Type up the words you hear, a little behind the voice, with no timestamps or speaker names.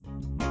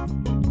I'll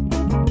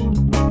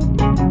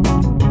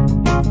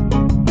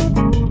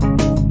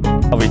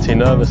be too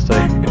nervous to.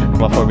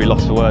 I'll probably be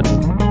lost for words.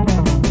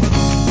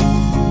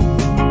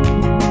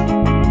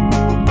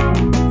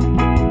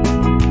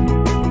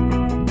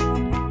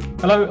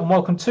 Hello and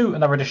welcome to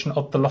another edition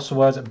of the Lost for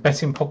Words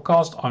Betting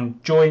Podcast. I'm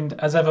joined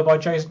as ever by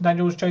Jason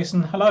Daniels.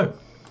 Jason, hello.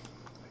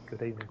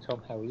 Good evening,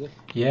 Tom. How are you?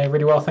 Yeah,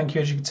 really well, thank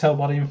you. As you can tell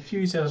by the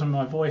enthusiasm in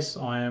my voice,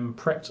 I am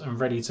prepped and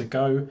ready to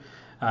go.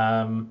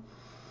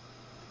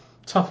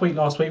 Tough week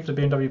last week for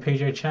the BMW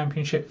PGA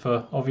Championship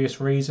for obvious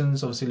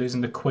reasons. Obviously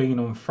losing the Queen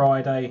on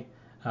Friday,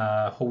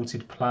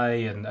 halted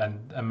play and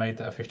made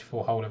that a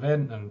 54-hole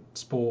event, and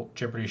sport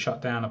generally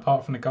shut down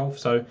apart from the golf.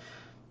 So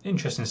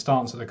interesting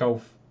stance that the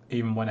golf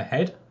even went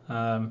ahead,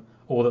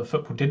 or that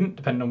football didn't,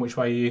 depending on which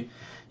way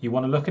you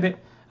want to look at it.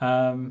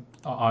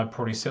 I'd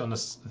probably sit on the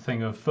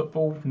thing of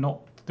football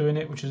not doing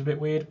it, which is a bit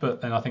weird,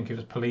 but then I think it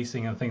was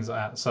policing and things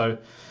like that. So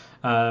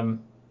a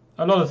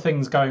lot of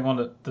things going on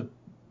at the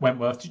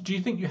Wentworth. Do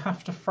you think you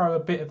have to throw a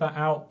bit of that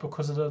out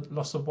because of the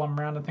loss of one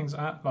round and things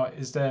like that? Like,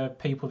 is there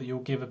people that you'll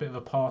give a bit of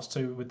a pass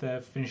to with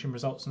their finishing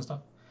results and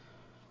stuff?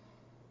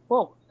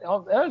 Well,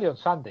 early on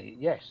Sunday,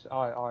 yes,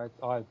 I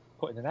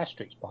put in an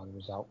asterisk by the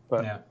result,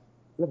 but Yeah.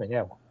 let me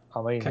know.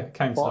 I mean,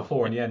 came to the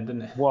fore in the end,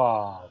 didn't it?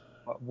 Wow,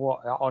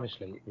 what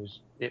honestly,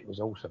 it was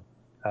awesome.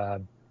 I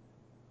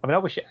mean, I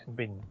wish it had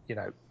been,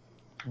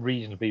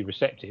 reasonably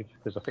receptive,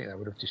 because I think that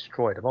would have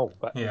destroyed them all.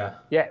 But yeah,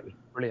 it was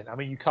brilliant. I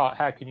mean, you can't.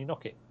 How can you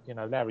knock it?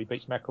 Larry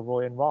beats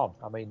McIlroy and Rahm.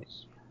 I mean,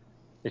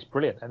 it's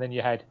brilliant. And then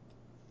you had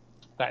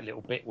that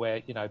little bit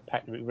where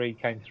Patrick Reed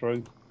came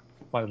through,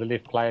 one of the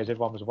live players.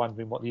 Everyone was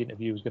wondering what the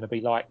interview was going to be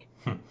like.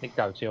 Nick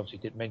Doherty obviously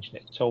didn't mention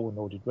it at all,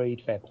 nor did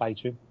Reed. Fair play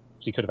to him.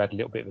 So he could have had a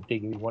little bit of a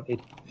dig if he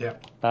wanted. Yeah.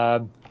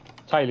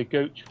 Taylor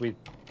Gooch with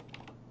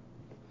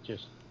I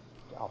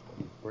thought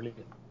he was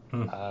brilliant.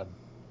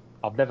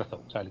 I've never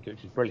thought Taylor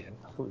Gooch was brilliant.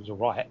 I thought he was all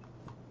right.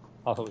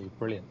 I thought he was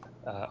brilliant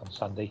on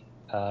Sunday.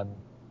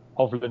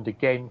 Hovland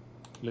again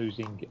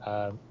losing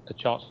a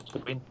chance to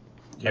win.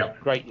 Yeah.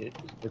 Great,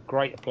 the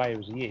greater player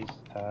as he is.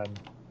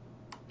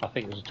 I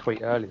think there was a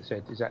tweet earlier that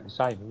said exactly the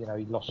same.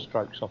 He lost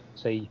strokes off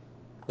the tee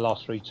the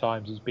last 3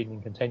 times he's been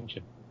in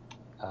contention.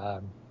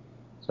 So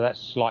that's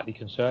slightly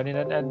concerning.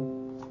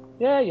 And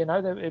yeah,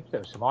 there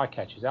were some eye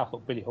catches. I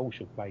thought Billy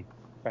Horschel played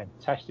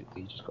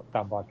fantastically. He just got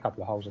done by a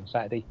couple of holes on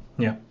Saturday.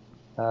 Yeah.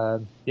 I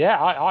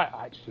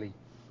actually,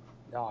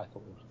 I thought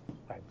it was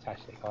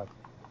fantastic.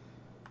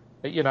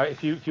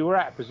 If you were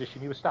out of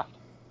position, you were stuffed.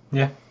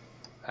 Yeah.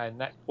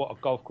 And that's what a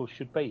golf course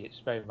should be. It's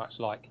very much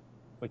like,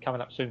 we're coming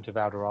up soon to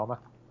Valderrama.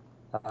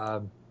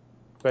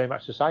 Very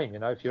much the same.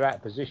 If you're out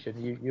of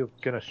position, you're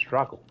going to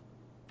struggle.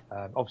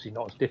 Obviously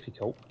not as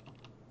difficult.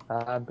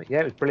 But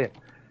yeah, it was brilliant.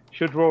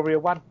 Should Rory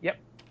have won? Yep,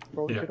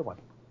 Rory should have won.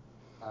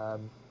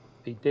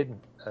 He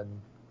didn't, and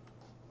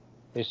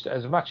it's,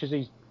 as much as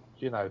he's,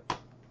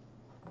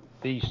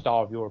 the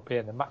star of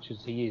European, as much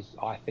as he is,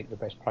 I think, the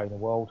best player in the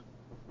world,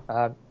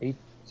 he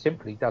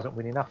simply doesn't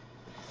win enough.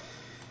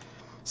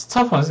 It's a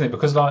tough one, isn't it?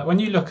 Because when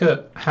you look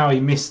at how he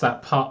missed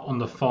that putt on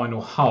the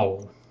final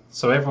hole,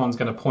 so everyone's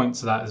going to point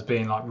to that as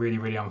being really,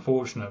 really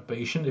unfortunate. But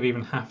he shouldn't have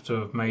even have to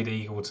have made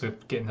eagle to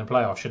get into the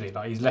playoff, should he?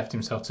 He's left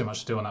himself too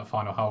much to do on that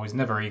final hole. He's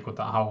never equalled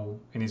that hole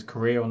in his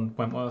career on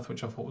Wentworth,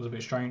 which I thought was a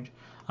bit strange.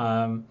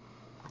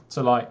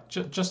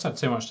 Just had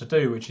too much to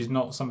do, which is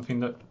not something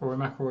that Rory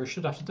McIlroy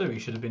should have to do. He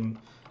should have been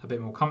a bit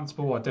more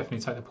comfortable. I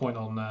definitely take the point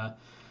on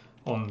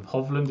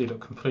Hovland. He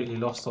looked completely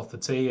lost off the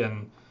tee,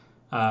 and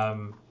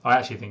I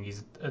actually think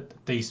he's a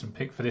decent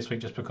pick for this week,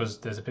 just because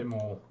there's a bit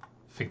more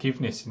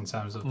forgiveness in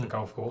terms of the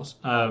golf course.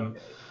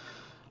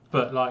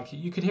 But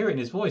you could hear it in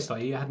his voice,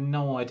 he had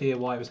no idea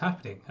why it was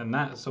happening, and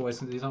that's always,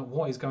 he's like,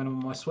 what is going on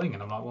with my swing?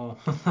 And I'm like, well,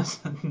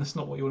 that's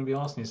not what you want to be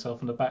asking yourself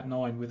on the back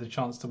 9 with a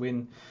chance to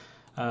win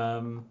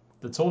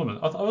the tournament.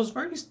 I was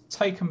very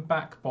taken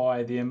back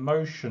by the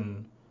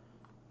emotion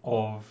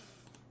of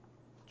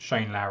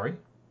Shane Lowry.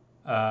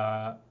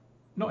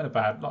 Not in a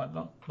bad,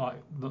 not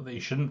that he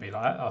shouldn't be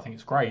like that. I think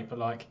it's great,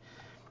 but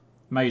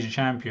major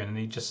champion, and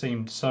he just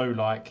seemed so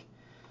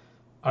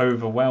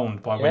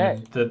overwhelmed by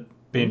winning the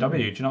BMW. Do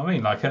you know what I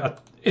mean?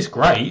 It's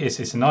great.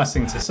 It's a nice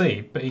thing to see,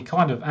 but he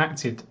kind of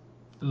acted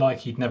like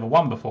he'd never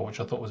won before,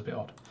 which I thought was a bit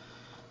odd.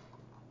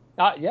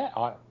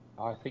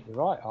 I think you're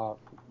right.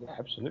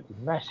 Absolutely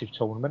massive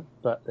tournament,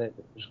 but there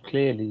was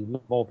clearly a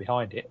lot more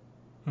behind it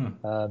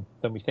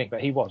than we think.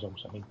 But he was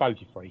also,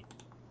 bogey free.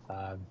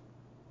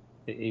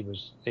 He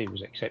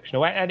was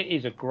exceptional, and it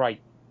is a great.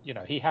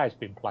 He has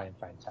been playing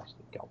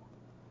fantastic golf.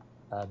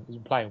 He's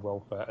been playing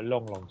well for a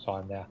long, long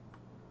time now,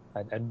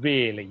 and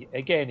really,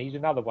 again, he's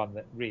another one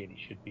that really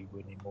should be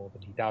winning more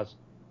than he does.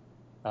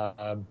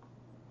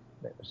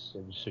 It was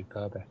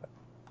superb effort.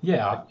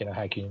 Yeah.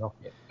 How can you knock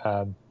it?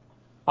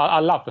 I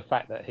love the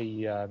fact that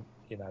he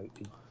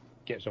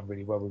gets on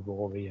really well with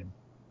Rory and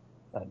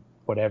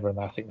whatever, and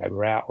I think they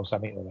were out or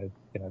something, or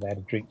they had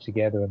a drink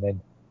together, and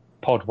then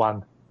Pod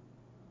won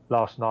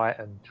last night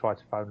and tried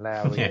to phone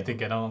Lowry. Yeah, didn't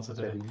get an answer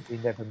to it. He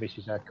never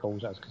misses our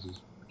calls. That's because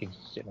he's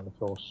sitting on the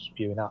floor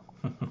spewing up.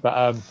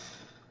 But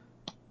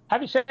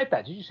Having said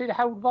that, did you see the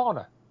Harold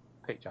Varner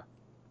picture?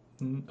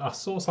 I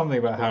saw something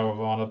about Harold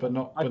Varner, but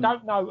not. I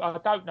don't know. I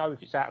don't know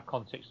if it's out of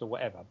context or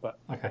whatever, but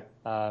okay.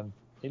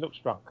 He looks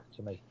drunk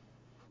to me.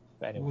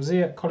 But anyway, was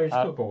he at college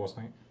football or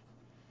something?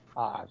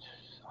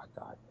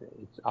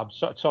 I'm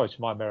sorry to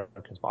my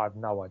Americans, but I have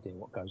no idea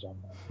what goes on.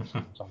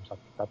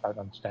 Sometimes I don't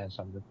understand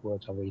some of the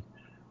words I read,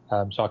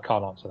 so I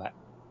can't answer that.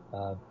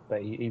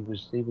 But he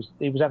was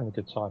having a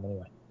good time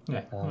anyway.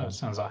 Yeah, that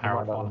sounds like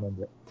Harold Varner.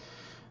 Remember it.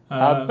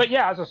 But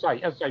yeah, as I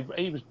say,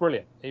 he was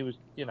brilliant. He was,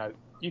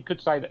 you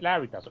could say that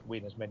Larry doesn't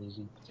win as many as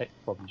he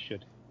probably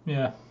should.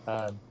 Yeah.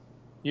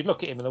 You'd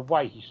look at him and the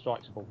way he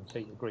strikes a ball and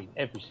tee the green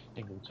every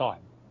single time.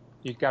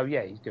 You'd go,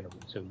 yeah, he's going to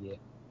win 2 a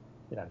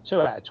year.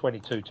 2 out of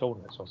 22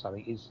 tournaments or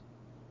something is,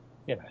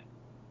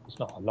 it's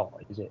not a lot,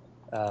 is it,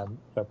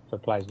 for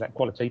players of that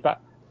quality? But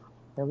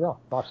there we are.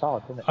 Life's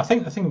hard, isn't it? I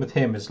think the thing with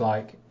him is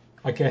like,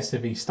 I guess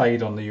if he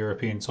stayed on the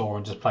European tour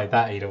and just played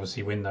that, he'd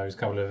obviously win those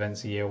couple of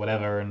events a year or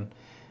whatever. And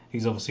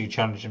he's obviously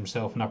challenged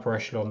himself in upper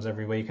echelons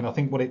every week. And I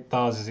think what it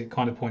does is it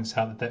kind of points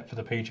out the depth of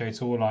the PGA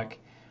Tour. Like,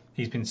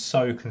 he's been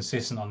so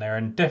consistent on there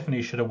and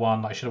definitely should have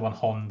won. Like, should have won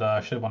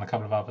Honda, should have won a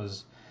couple of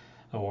others,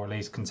 or at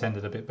least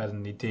contended a bit better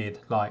than he did.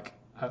 Like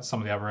at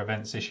some of the other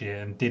events this year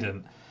and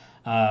didn't.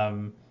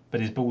 But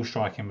his ball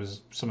striking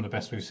was some of the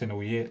best we've seen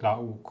all year, like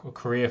all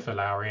career for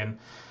Lowry. And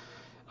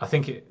I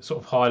think it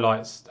sort of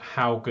highlights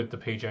how good the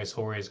PGA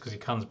Tour is because he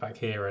comes back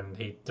here and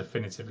he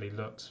definitively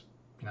looked,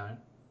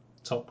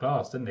 top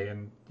class, didn't he?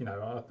 And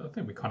I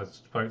think we kind of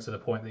spoke to the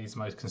point that he's the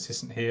most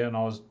consistent here, and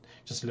I was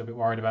just a little bit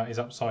worried about his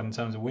upside in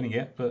terms of winning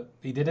it, but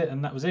he did it,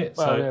 and that was it.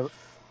 Well,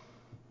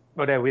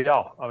 there we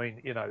are. I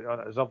mean,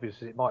 as obvious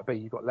as it might be,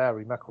 you've got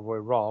Lowry,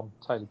 McIlroy, Rahm,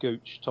 Taylor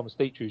Gooch, Thomas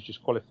Dietrich, who's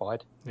just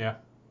qualified. Yeah.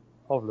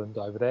 Hovland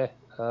over there,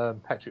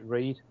 Patrick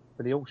Reed,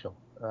 Billy Alshaw.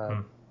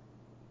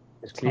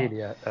 There's clearly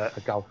a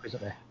gulf,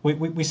 isn't there?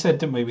 We said,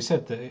 didn't we? We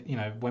said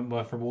that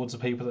Wentworth rewards the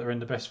people that are in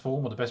the best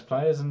form or the best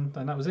players, and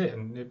that was it.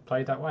 And it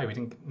played that way. We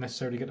didn't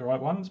necessarily get the right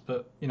ones,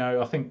 but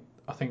I think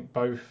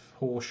both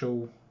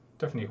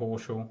definitely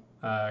Horschel,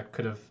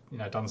 could have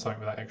done something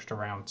with that extra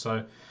round.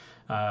 So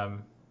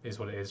is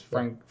what it is.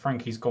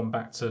 Frankie's gone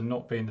back to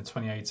not being the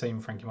 2018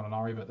 Frankie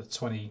Molinari, but the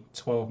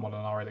 2012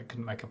 Molinari that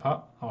couldn't make a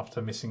putt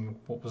after missing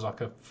what was like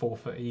a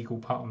 4-foot eagle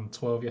putt on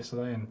 12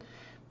 yesterday and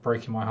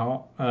breaking my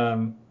heart.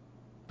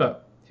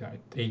 But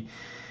he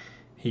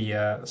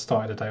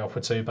started a day off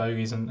with 2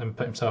 bogeys and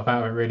put himself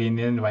out of it really in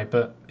the end way.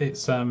 But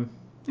it's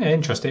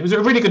interesting. It was a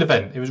really good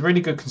event. It was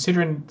really good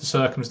considering the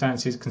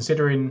circumstances,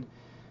 considering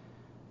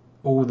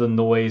all the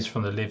noise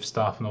from the live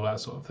stuff and all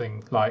that sort of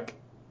thing. Like,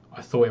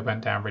 I thought it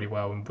went down really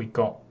well, and we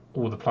got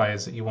all the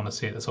players that you want to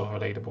see at the top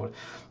of a leaderboard.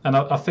 And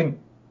I think,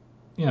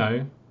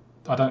 I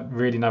don't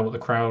really know what the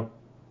crowd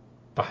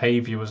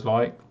behaviour was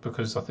like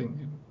because I think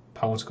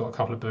Poles got a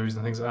couple of boos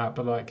and things like that.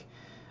 But like,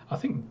 I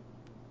think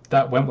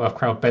that Wentworth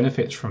crowd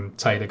benefits from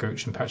Taylor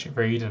Gooch and Patrick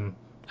Reed and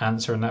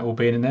Answer and that all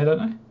being in there,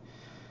 don't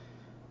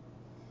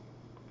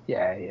they?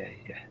 Yeah.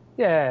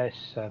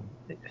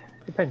 It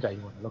depends how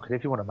you want to look at it.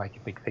 If you want to make a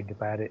big thing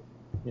about it,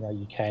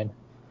 you can.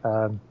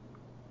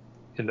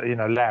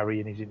 Larry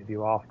in his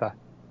interview after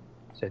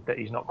said that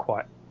he's not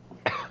quite.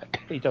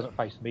 He doesn't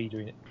face the media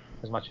in it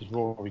as much as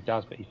Rory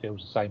does, but he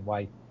feels the same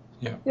way.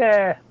 Yeah.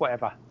 Yeah.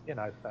 Whatever. I'm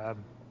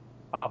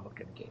not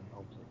going to get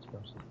involved in it, to be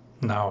honest.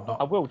 No, I'm not.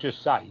 I will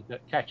just say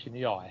that catching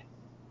the eye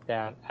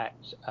down at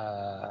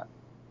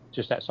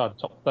just outside the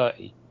top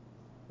 30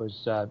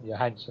 was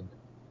Johansson,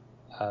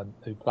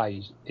 who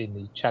plays in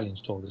the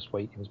Challenge Tour this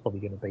week and is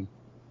probably going to be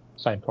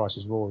the same price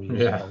as Rory,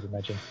 I would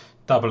imagine.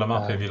 Double them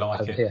up if you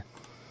like it. Here.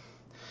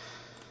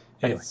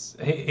 Anyway.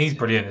 He's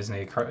brilliant, isn't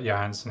he,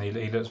 Johansson?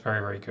 He looks very,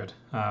 very good.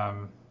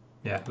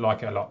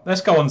 Like it a lot.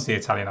 Let's go on to the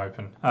Italian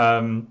Open.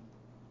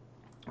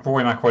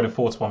 Rory McIlroy, the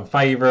 4-1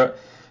 favourite.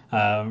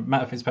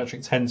 Matt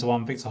Fitzpatrick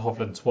 10-1, Victor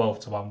Hovland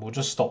 12-1. We'll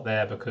just stop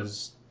there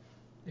because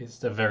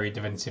it's a very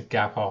definitive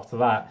gap after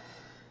that.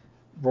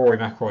 Rory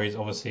McIlroy is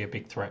obviously a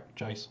big threat,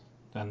 Jace,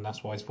 and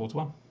that's why he's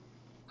 4-1.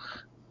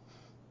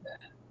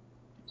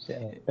 Best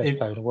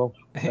player in the world.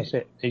 That's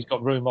it. He's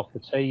got room off the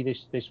tee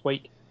this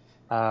week.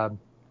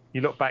 You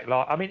look back,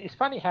 it's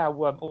funny how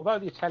although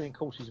the Italian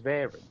courses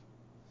vary,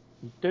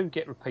 you do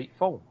get repeat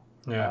form,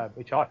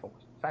 which I thought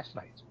was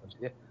fascinating.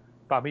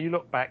 But you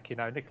look back,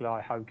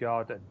 Nikolai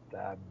Hogard and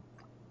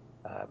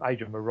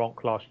Adrian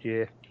Meronk last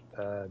year,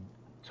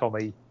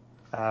 Tommy,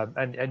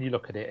 and you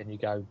look at it and you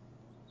go,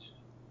 do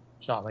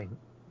you know what I mean?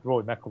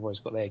 Rory McIlroy's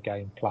got their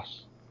game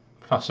plus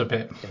a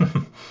bit,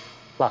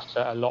 plus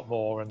a lot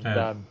more, and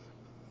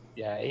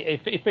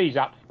if he's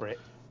up for it,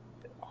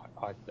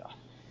 I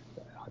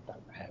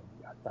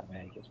don't know how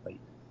he gets beat,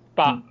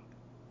 but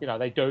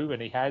they do,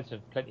 and he has,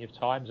 and plenty of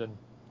times,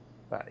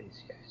 but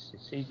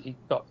he's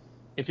got.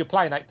 If you're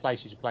playing 8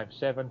 places, you're playing for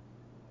 7. If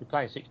you're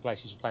playing 6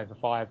 places, you're playing for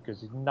 5,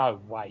 because there's no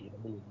way in a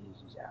million years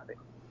he's out of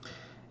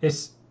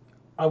it.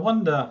 I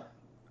wonder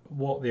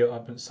what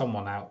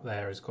someone out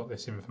there has got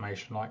this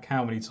information. Like,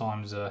 how many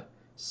times a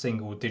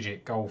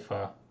single-digit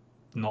golfer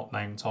not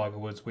named Tiger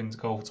Woods wins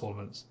golf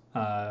tournaments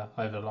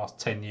over the last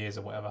 10 years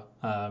or whatever.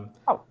 I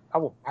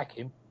won't back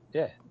him.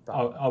 Yeah.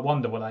 I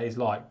wonder what that is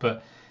like,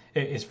 but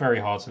it's very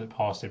hard to look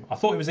past him. I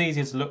thought it was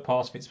easier to look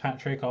past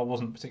Fitzpatrick. I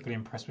wasn't particularly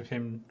impressed with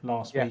him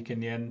last week in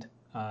the end.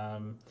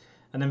 And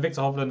then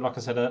Victor Hovland, like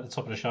I said at the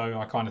top of the show,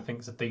 I kind of think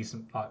it's a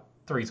decent, like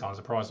 3 times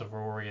the price of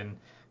Rory, and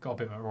got a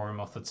bit of Rory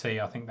off the tee.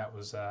 I think that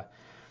was, I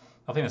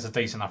think that's a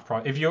decent enough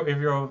price. If you're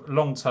a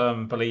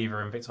long-term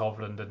believer in Victor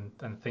Hovland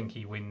and think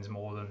he wins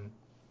more than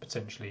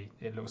potentially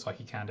it looks like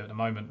he can do at the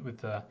moment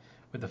with the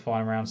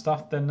final round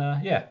stuff, then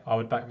I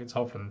would back Victor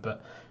Hovland,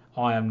 but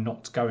I am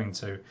not going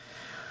to.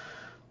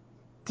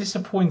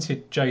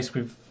 Disappointed, Jace,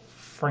 with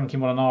Frankie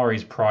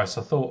Molinari's price.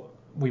 I thought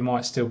we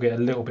might still get a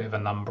little bit of a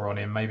number on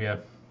him, maybe a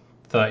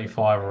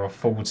 35 or a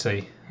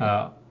 40.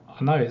 I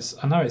know it's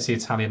the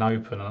Italian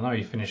Open. I know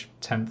he finished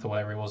 10th or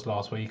whatever he was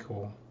last week,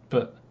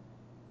 but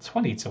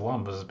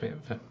 20-1 was a bit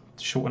of a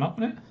shorten up,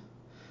 wasn't it?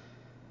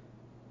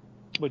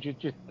 Would you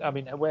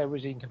where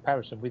was he in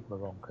comparison with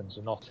Meronk and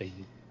Zanotti?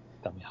 You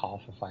done me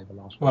half a favour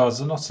last week. Well,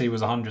 Zanotti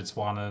was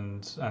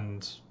 100-1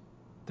 and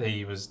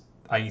he was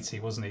 80,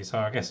 wasn't he? So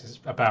I guess it's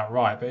about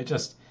right. But it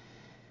just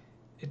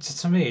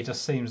to me, it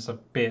just seems a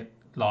bit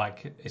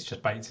like it's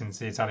just baked into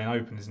the Italian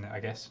Open, isn't it? I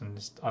guess,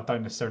 and I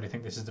don't necessarily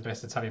think this is the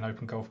best Italian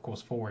Open golf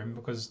course for him,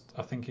 because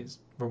I think it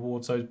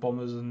rewards those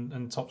bombers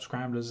and top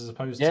scramblers as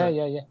opposed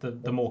to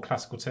the more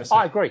classical tests.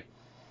 I agree.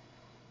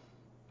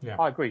 Yeah,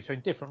 I agree. So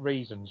in different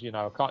reasons, you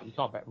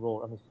can't bet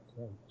raw.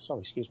 Sorry,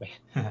 excuse me.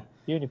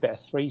 You only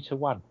bet a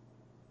 3-1.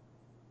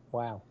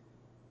 Wow.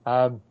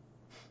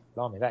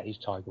 Blimey, that is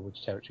Tiger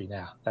Woods territory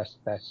now. That's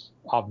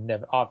I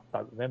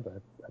don't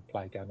remember a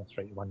player going a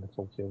 3-1 the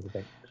full field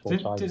event before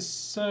Tiger. Did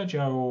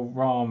Sergio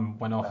Rahm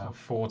went off at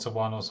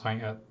 4-1 or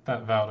something at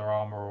that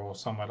Valderrama or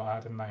somewhere like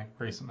that, didn't they,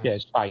 recently? Yeah,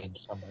 Spain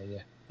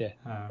somewhere. Yeah.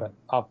 But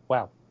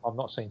I've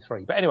not seen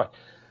 3. But anyway,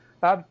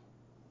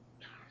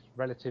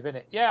 relative,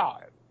 innit? Yeah.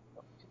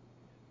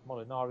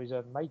 Molinari's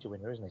a major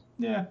winner, isn't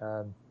he?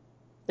 Yeah.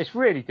 It's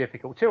really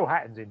difficult. Till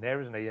Hatton's in there,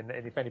 isn't he? And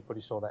if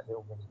anybody saw that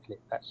little mini clip,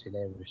 that's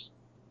hilarious.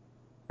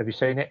 Have you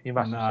seen it? You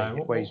must have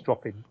seen it. Where he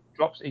drops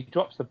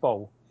the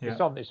ball. Yeah.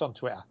 It's on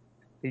Twitter.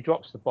 He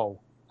drops the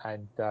ball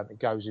and it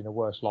goes in a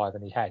worse lie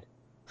than he had.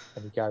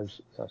 And he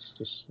goes, "That's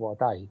just what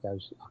a day." He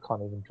goes, "I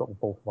can't even drop the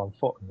ball from 1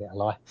 foot and get a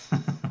lie."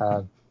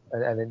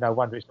 and then no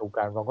wonder it's all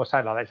going wrong. Or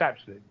something like that. It's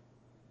absolutely.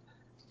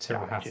 Till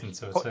Hatton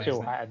to put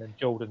Till Hatton and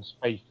Jordan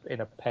Spieth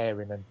in a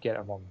pairing and get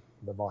them on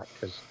the mic,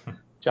 because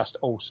just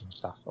awesome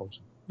stuff.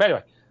 Awesome. But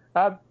anyway,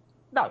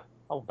 no, I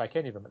won't back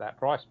any of them at that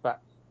price. But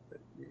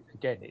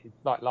again,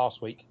 like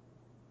last week,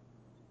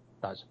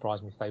 don't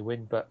surprise me if they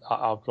win. But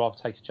I'd rather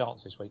take a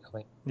chance this week, I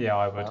think. Yeah,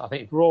 I would. I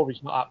think if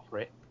Rory's not up for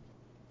it,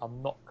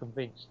 I'm not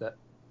convinced that,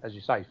 as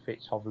you say,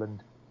 Fitz,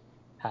 Hovland,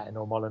 Hatton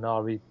or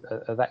Molinari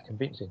are that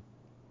convincing.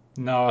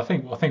 No, I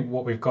think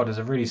what we've got is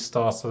a really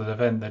star-studded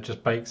event that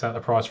just bakes out the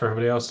price for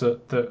everybody else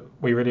that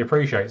we really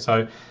appreciate.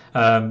 So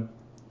I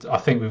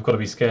think we've got to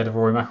be scared of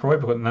Rory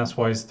McIlroy, and that's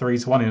why he's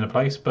 3-1 in a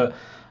place. But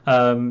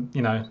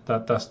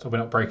that's we're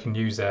not breaking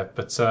news there.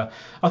 But I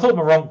thought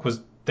Meronk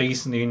was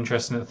decently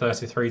interesting at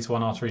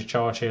 33-1 after his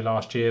charge here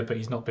last year, but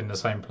he's not been the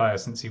same player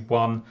since he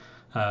won.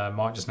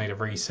 Might just need a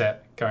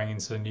reset going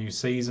into the new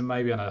season,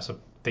 maybe. I know it's a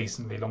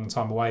decently long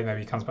time away. Maybe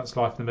he comes back to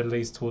life in the Middle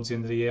East towards the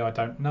end of the year. I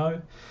don't know.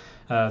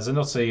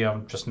 Zanotti,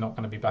 I'm just not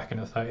going to be backing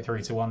at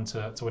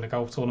 33-1 to win a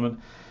golf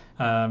tournament.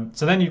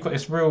 So then you've got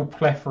this real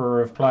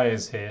plethora of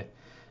players here.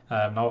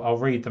 I'll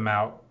read them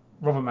out.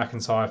 Robert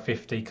McIntyre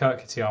 50, Kurt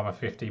Kitayama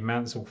 50,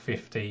 Mansell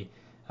 50,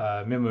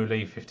 Minwoo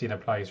Lee 50 in a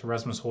place,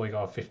 Rasmus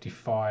Højgaard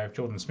 55,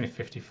 Jordan Smith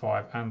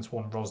 55,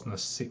 Antoine Rosner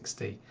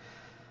 60. I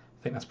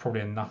think that's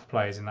probably enough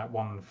players in that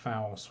one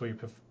foul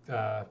swoop of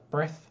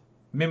breath.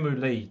 Minwoo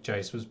Lee,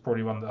 Jace, was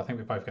probably one that I think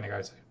we're both going to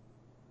go to.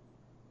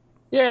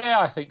 Yeah,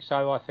 I think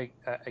so. I think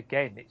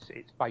again,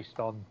 it's based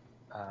on.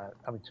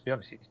 To be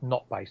honest, it's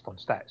not based on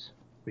stats,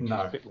 which is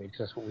a bit weird,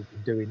 because that's what we've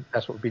been doing.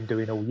 That's what we've been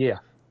doing all year,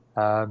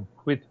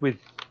 with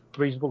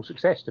reasonable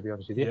success, to be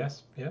honest with you.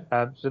 Yes, yeah.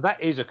 So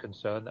that is a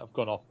concern that I've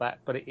gone off that,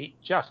 but it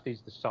just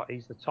is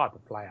he's the type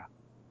of player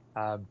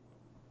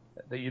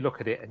that you look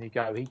at it and you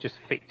go, he just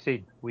fits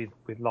in with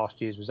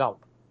last year's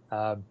result.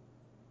 My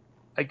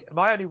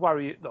only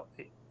worry, look,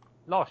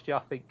 last year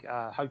I think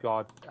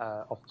Højgaard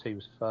off tee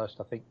was first.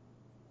 I think.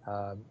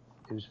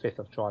 He was 5th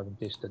off driving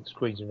distance.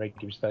 Greens and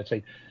regular was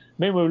 13.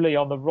 Minwoo Lee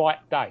on the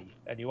right day,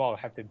 and you all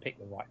have been picked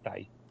the right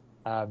day,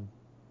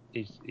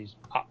 is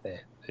up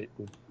there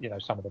with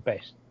some of the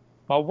best.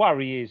 My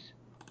worry is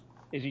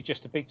he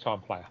just a big time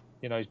player?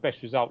 His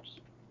best results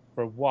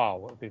for a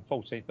while have been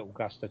 14th at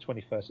Augusta,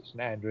 21st at St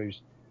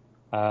Andrews.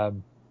 I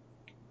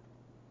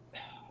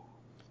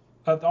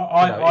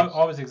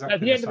was exactly at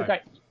the end of the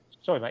day.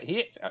 Sorry, mate.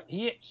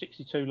 He hit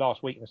 62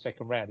 last week in the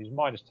second round. He was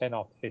minus 10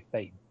 after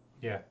 15.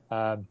 Yeah.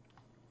 And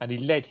he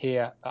led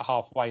here at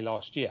halfway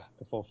last year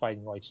before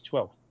fading away to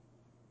 12th.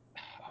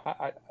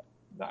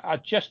 I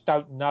just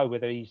don't know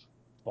whether he's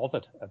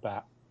bothered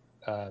about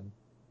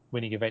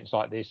winning events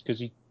like this, because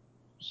he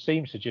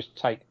seems to just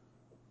take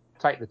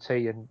take the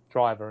tee and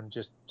driver and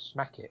just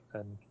smack it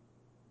and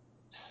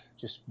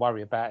just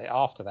worry about it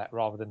after that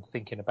rather than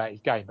thinking about his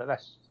game. But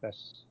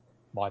that's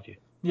my view.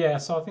 Yeah,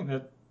 so I think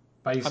that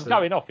basically... I'm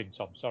going off him,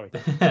 Tom, sorry.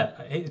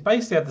 It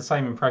basically had the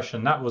same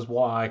impression. That was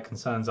what I had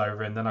concerns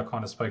over, and then I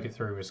kind of spoke it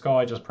through with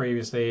Sky just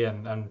previously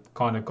and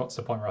kind of got to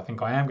the point where I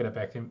think I am going to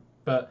back him.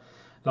 But,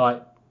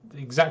 like,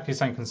 exactly the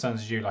same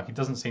concerns as you. Like, he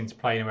doesn't seem to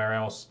play anywhere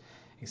else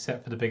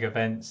except for the big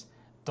events.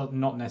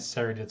 Not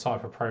necessarily the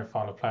type of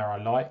profile of player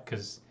I like,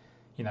 because,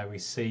 you know, we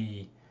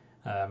see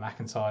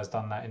McIntyre's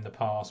done that in the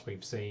past.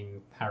 We've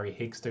seen Harry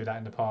Higgs do that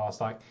in the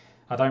past. Like,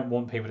 I don't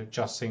want people that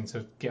just seem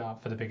to get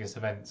up for the biggest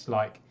events.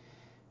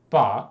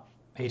 But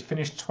he'd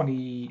finished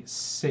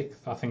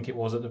 26th, I think it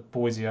was, at the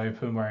Boise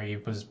Open, where he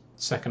was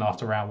second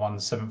after round 1,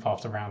 7th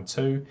after round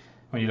 2.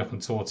 When you look on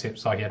tour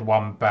tips, like, he had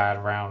one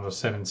bad round of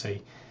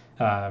 70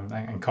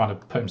 and kind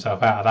of put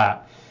himself out of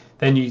that.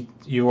 Then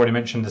you already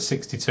mentioned the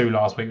 62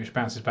 last week, which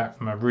bounces back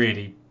from a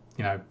really,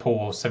 you know,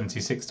 poor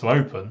 76 to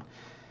Open.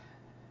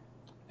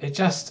 It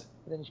just...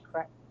 Then he's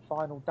cracked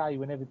final day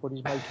when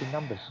everybody's making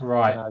numbers.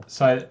 Right. You know.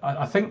 So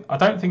I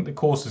don't think the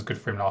course was good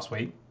for him last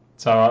week.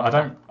 So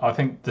I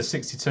think the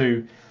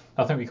 62,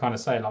 I think we kind of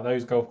say, like,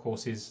 those golf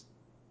courses,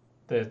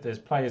 there's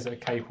players that are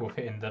capable of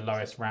hitting the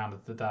lowest round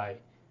of the day,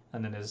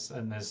 and then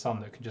there's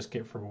some that can just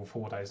get through all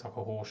 4 days like a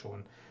Horschel,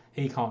 and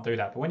he can't do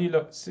that. But when you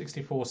look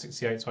 64,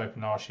 68 to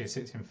Open last year,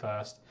 sits in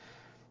first,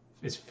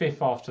 is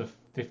 5th after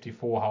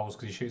 54 holes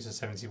because he shoots a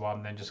 71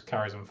 and then just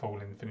carries on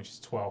falling and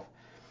finishes 12th.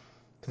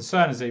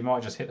 Concern is that he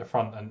might just hit the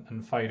front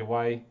and fade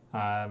away.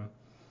 I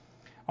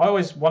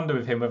always wonder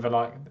with him whether,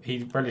 like,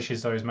 he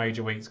relishes those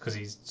major weeks because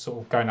he's sort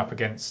of going up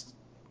against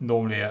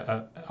normally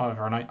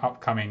either an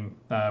upcoming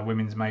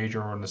women's major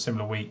or on a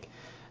similar week,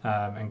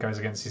 and goes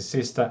against his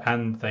sister,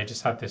 and they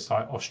just had this,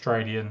 like,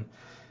 Australian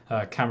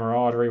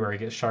camaraderie where he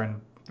gets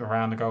shown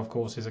around the golf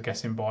courses, I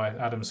guess, by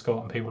Adam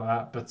Scott and people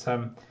like that. But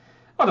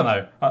I don't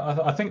know.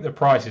 I think the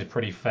price is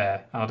pretty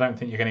fair, and I don't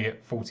think you're going to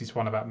get 40 to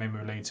 1 about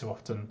Minwoo Lee too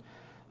often,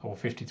 or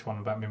 50 to 1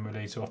 about Minwoo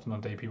Lee too often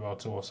on DP World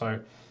Tour. So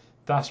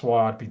that's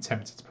why I'd be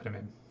tempted to put him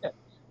in.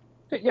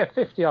 Yeah,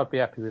 50 I'd be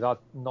happy with. I'm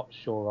not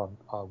sure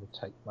I would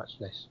take much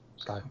less.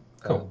 So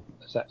cool.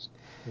 That's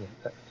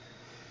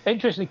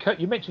interestingly,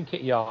 you mentioned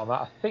Kitayama.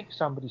 I think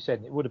somebody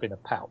said it would have been a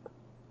Palp.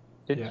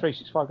 Didn't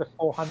 365 go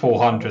 400?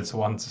 400 to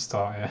 1 to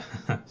start,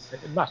 yeah.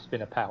 It must have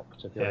been a Palp,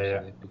 to be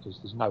honest with you, because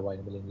there's no way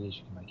in a million years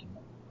you can make him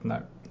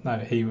that. No,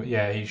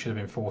 he should have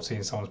been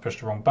 14. Someone's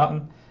pushed the wrong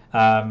button.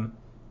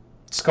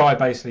 Sky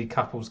basically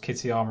couples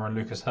Kitayama and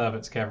Lucas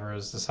Herbert together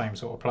as the same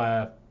sort of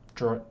player,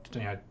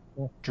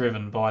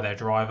 driven by their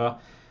driver.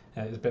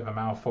 It's a bit of a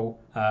mouthful.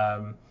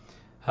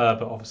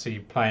 Herbert obviously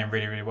playing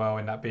really, really well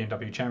in that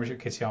BMW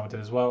Championship. Kitayama did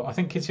as well. I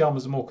think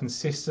Kitayama's more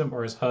consistent,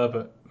 whereas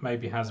Herbert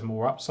maybe has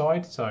more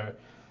upside. So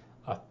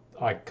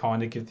I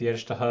kind of give the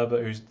edge to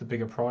Herbert, who's the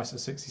bigger price at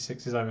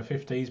 66s over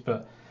 50s.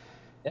 But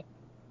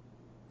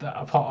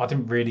I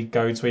didn't really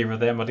go to either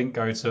of them. I didn't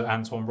go to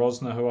Anton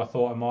Rosner, who I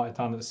thought I might have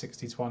done at the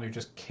 60 to 1, who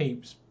just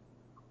keeps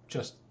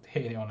just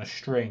hitting it on a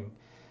string.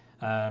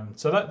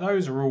 So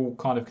those are all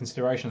kind of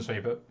considerations for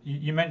you. But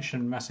you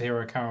mentioned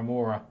Masahiro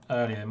Kawamura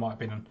earlier. It might have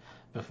been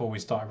before we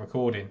started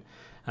recording.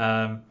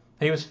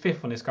 He was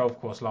 5th on this golf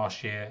course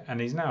last year, and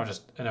he's now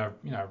just in a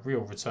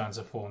real return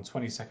to form,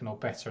 22nd or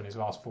better in his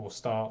last 4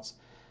 starts.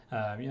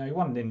 He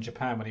won in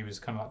Japan when he was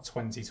kind of like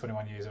 20,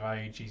 21 years of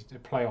age. He's a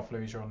playoff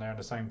loser on there on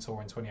the same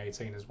tour in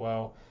 2018 as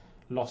well.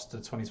 Lost the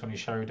 2020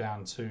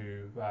 showdown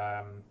to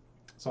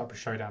Cyprus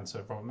Showdown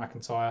to Robert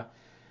McIntyre.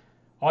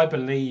 I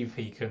believe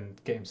he can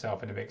get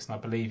himself in the mix, and I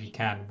believe he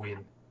can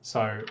win.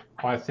 So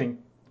I think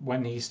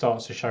when he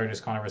starts to show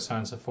this kind of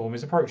return to form,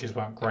 his approaches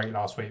weren't great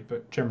last week,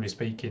 but generally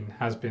speaking,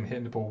 has been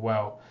hitting the ball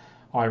well.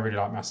 I really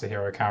like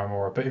Masahiro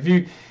Kawamura. But if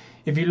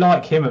you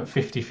like him at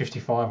 50,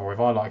 55, or if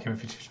I like him at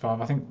 50,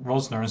 55, I think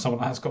Rosner and someone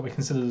like that's got to be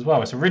considered as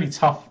well. It's a really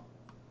tough...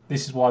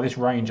 This is why this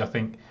range, I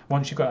think,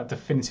 once you've got that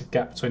definitive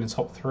gap between the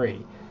top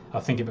 3, I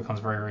think it becomes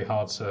very, very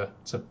hard to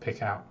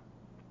pick out.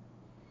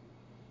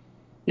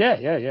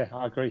 Yeah,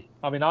 I agree.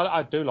 I mean,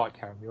 I do like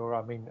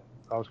Kawamura. I mean,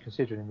 I was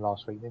considering him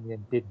last week, and in the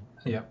end didn't.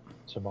 Yeah.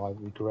 To my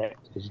regret,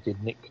 because he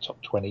did nick the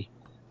top 20.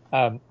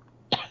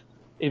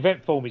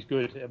 Event form is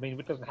good. I mean,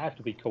 it doesn't have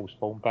to be course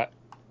form, but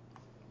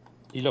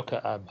you look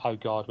at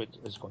Hogard, which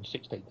has gone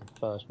 16th and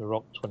first,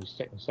 Maroc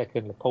 22nd,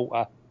 second,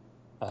 Laporta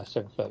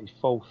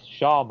 734th,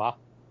 Sharma,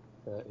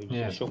 who's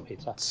a short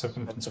hitter, 7th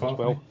and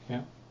 12th.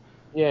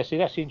 Yeah. See,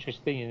 that's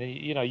interesting.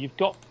 And you've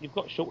got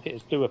short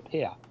hitters do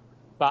appear,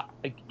 but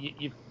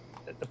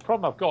the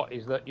problem I've got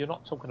is that you're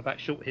not talking about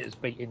short hitters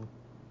beating,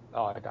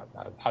 I don't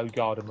know,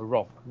 Hogard and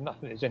Maroc.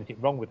 Nothing. There's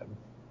anything wrong with them.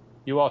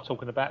 You are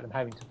talking about them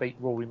having to beat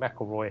Rory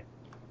McIlroy,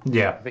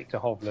 Victor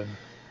Hovland.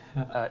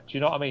 Do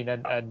you know what I mean?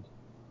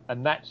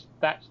 And that's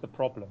the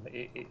problem.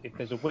 If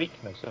there's a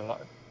weakness,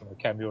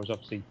 Kawamura is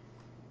obviously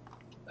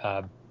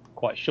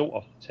quite short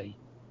off the tee,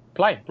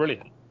 playing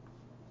brilliant,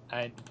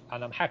 and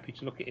I'm happy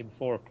to look at him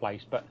for a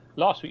place. But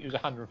last week he was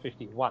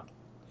 150 to 1.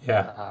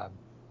 Yeah.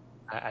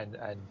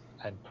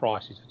 And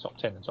prices for top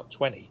 10 and top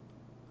 20.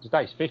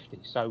 Today's 50,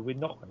 so we're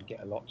not going to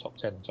get a lot top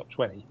 10 and top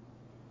 20.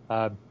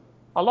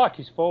 I like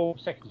his form.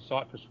 Second to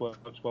Cyprus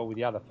works well with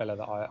the other fella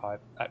that I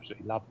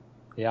absolutely love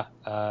here.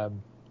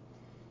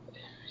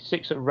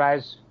 6 at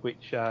Raz,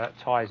 which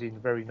ties in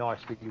very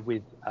nicely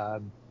with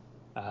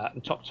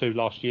the top 2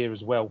 last year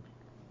as well.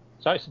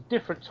 So it's a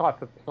different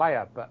type of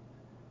player, but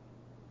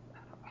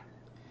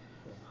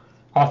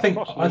I think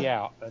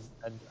out,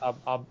 and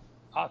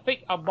I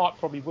think I might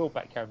probably will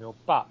back Caramel.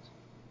 But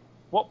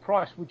what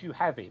price would you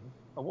have him,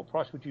 and what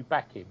price would you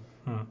back him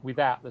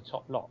without the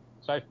top lot?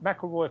 So if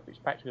McIlroy,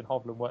 Fitzpatrick, and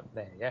Hovland weren't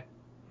there, yeah,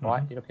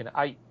 right, you're looking at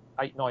 8,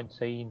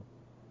 19,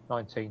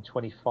 19,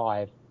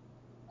 25,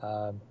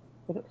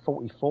 look at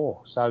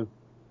 44. So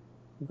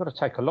you've got to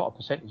take a lot of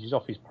percentages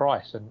off his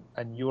price,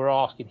 and you are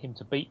asking him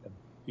to beat them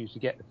if he was to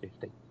get the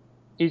 50.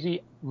 Is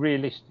he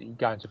realistically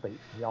going to beat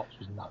them? The answer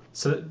is no.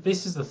 So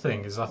this is the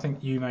thing, is I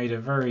think you made a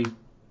very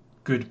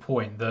good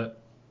point that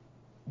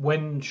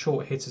when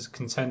short hitters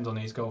contend on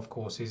these golf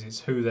courses, it's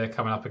who they're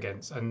coming up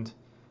against. And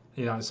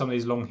you know, some of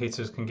these long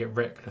hitters can get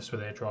reckless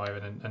with their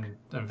driving,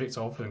 and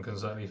Victor Hovland can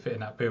certainly fit in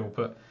that bill.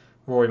 But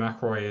Rory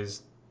McIlroy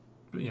is,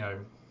 you know,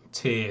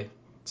 tier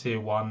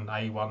 1,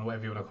 A1,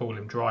 whatever you want to call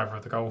him, driver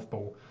of the golf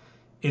ball,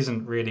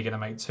 isn't really going to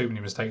make too many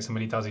mistakes. And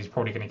when he does, he's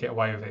probably going to get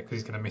away with it because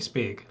he's going to miss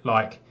big.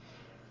 Like,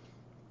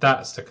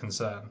 that's the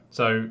concern.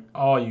 So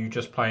are you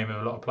just playing with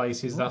a lot of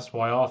places? That's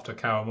why after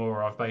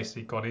Kawamura, I've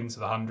basically got into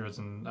the hundreds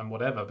and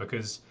whatever,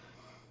 because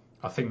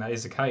I think that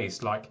is the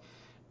case. Like,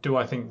 do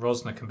I think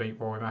Rosner can beat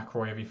Rory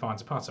McIlroy if he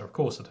finds a putter? Of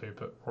course I do,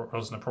 but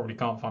Rosner probably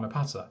can't find a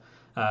putter.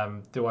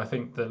 Do I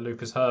think that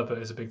Lucas Herbert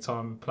is a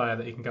big-time player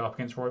that he can go up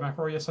against Rory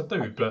McIlroy? Yes, I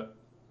do, but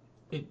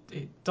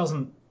it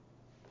doesn't...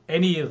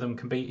 Any of them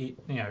can beat,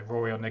 you know,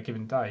 Rory on a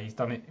given day. He's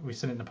done it. We've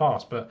seen it in the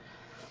past, but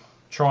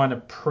trying to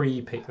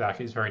pre-pick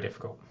that is very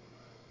difficult.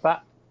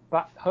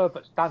 But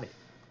Herbert's done it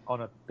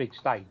on a big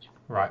stage.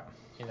 Right.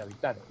 You know, he's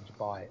done it in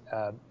Dubai.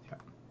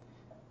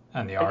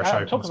 And the Irish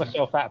Open. I'm talking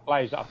myself out of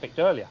players that I picked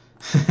earlier.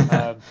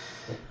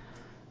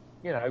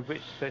 You know,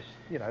 which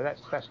you know,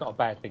 that's not a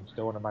bad thing to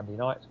do on a Monday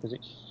night, because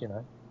it's, you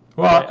know.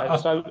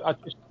 Well,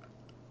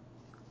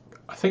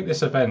 I think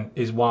this event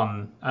is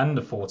one, and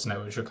the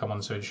Fortinet, which we'll come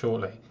on to it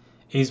shortly,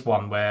 is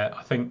one where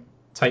I think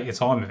take your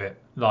time with it.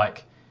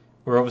 Like,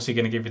 we're obviously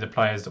going to give you the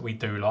players that we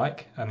do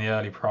like and the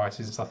early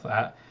prices and stuff like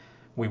that.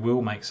 We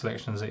will make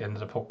selections at the end of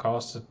the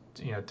podcast,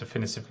 you know,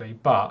 definitively,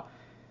 but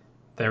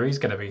there is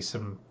going to be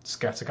some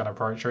scattergun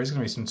approach. There is going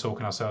to be some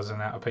talking ourselves in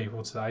and out of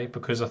people today,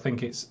 because I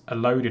think it's a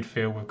loaded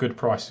field with good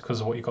prices because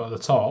of what you've got at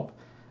the top,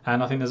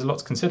 and I think there's a lot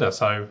to consider.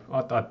 So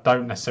I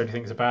don't necessarily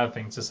think it's a bad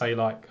thing to say,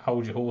 like,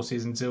 hold your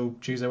horses until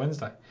Tuesday,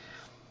 Wednesday.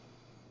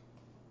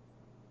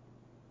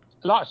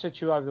 Like I said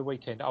to you over the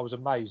weekend, I was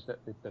amazed at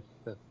the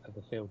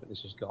field that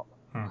this has got.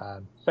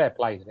 Fair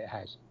play that it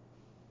has.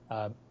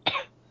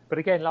 But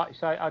again, like you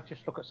say, I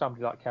just look at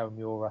somebody like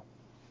Kawamura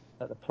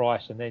at the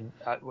price, and then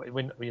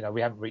when, you know,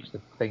 we haven't reached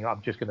the thing,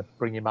 I'm just going to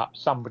bring him up.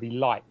 Somebody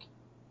like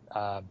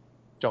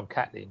John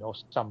Catlin, or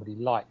somebody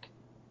like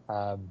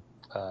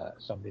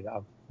somebody that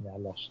I've now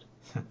lost.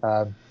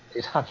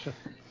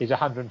 He's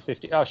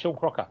 150. Oh, Sean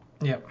Crocker.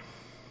 Yep.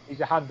 He's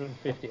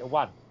 150 to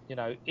 1. You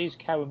know, is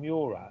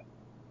Kawamura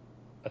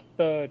a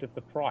third of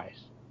the price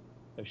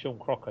of Sean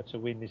Crocker to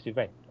win this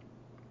event?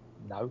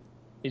 No.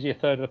 Is he a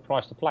third of the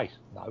price to place?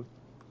 No.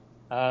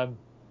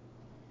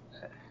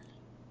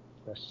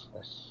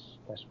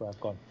 That's where I've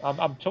gone.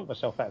 I'm talking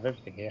myself out of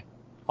everything here.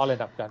 I'll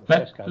end up going to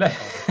Tesco.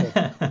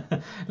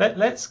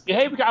 Let's. Yeah,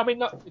 here we go. I mean,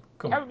 look,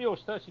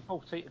 Kawamura's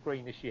 34th tee to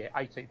green this year,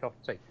 18th off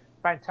the tee.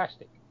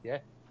 Fantastic, yeah.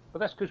 But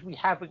that's because we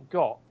haven't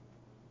got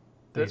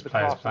the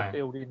class of the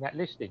field in that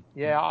listing.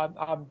 Yeah,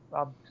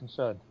 I'm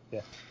concerned.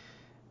 Yeah.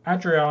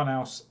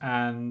 Adrianos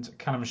and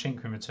Callum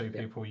Shinkman were two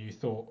people you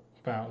thought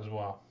about as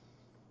well.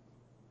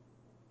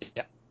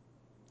 Yeah.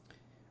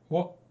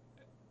 What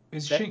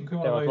is Shinkman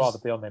one of those? I'd rather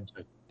be on them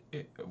too.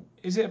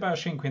 Is it about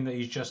Shinkman that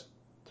he's just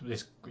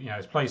this? You know,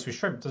 it's plays with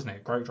shrimp, doesn't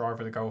it? Great driver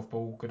of the golf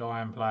ball, good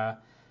iron player,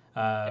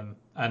 and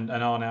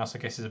Arnaus, I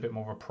guess, is a bit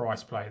more of a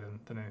price play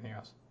than anything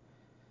else.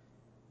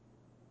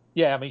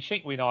 Yeah, I mean,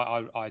 Shinkman,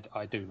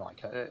 I do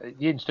like.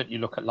 The instant you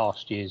look at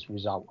last year's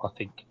result, I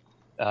think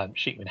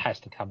Shinkman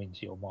has to come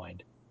into your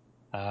mind.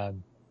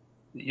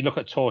 You look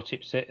at tour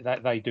tips,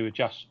 they do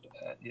adjust,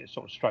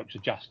 sort of strokes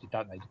adjusted,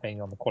 don't they,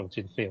 depending on the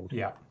quality of the field.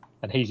 Yeah.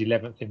 And he's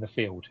 11th in the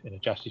field in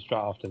adjusted straight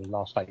after the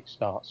last 8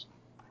 starts.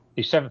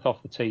 He's 7th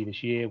off the tee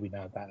this year. We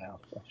know about that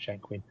off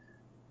Shankwin.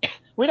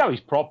 We know his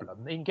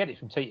problem. He can get it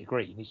from tee to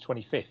green. He's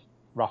 25th,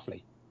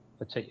 roughly,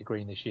 for tee to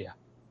green this year.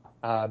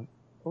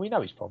 We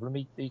know his problem.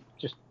 He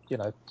just, you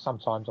know,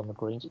 sometimes on the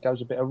greens it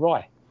goes a bit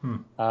awry.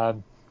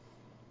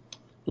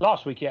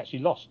 Last week he actually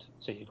lost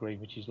tee to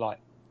green, which is like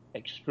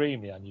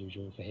extremely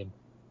unusual for him.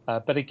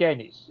 But again,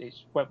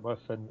 it's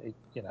Wentworth, and it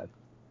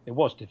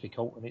was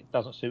difficult, and it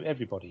doesn't suit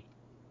everybody.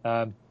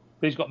 But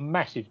he's got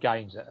massive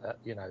gains at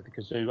the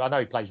Kazoo. I know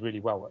he plays really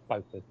well at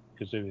both the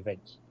Kazoo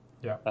events.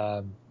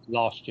 Yeah.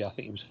 Last year I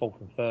think he was 4th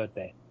and 3rd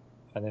there,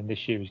 and then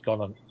this year he's gone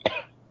on.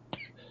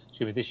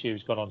 This year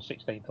he's gone on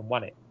 16th and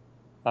won it.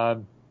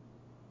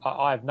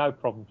 I have no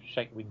problem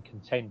Shankwin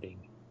contending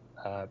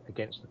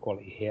against the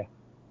quality here,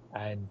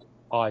 and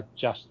I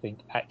just think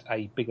at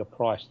a bigger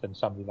price than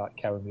somebody like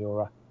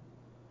Kawamura,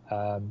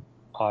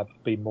 I'd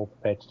be more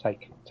prepared to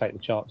take the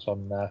chance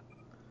on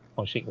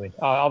Shankwin.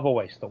 I've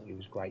always thought he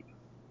was great.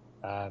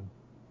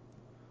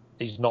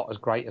 He's not as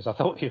great as I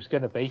thought he was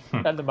going to be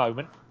at the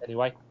moment,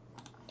 anyway.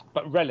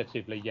 But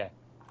relatively, yeah.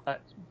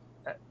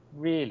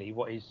 Really,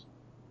 what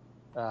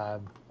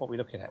we're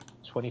looking at?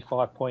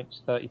 25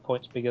 points, 30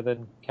 points bigger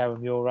than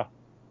Kawamura.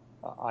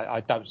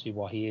 I don't see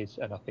why he is,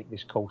 and I think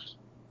this course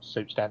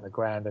suits down to the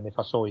ground. And if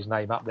I saw his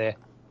name up there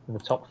in the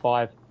top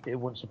 5, it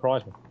wouldn't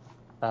surprise me.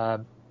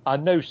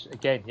 Arnoux,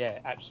 again, yeah,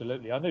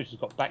 absolutely. Arnoux has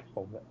got back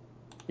form. That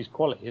is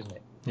quality, isn't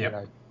it?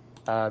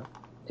 Yeah.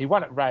 He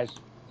won at Raz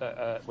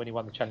when he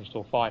won the Challenge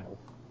Tour final,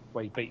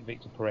 where he beat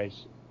Victor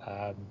Perez,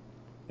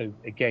 who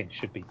again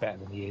should be better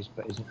than he is,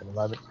 but isn't at the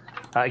moment.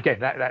 Again,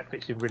 that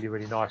fits in really,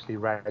 really nicely.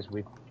 Raz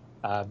with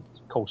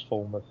course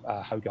form of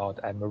Hogard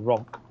and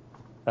Maronk.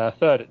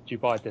 Third at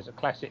Dubai Desert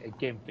Classic,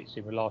 again fits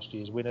in with last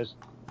year's winners.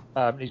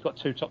 He's got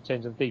 2 top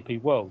 10s of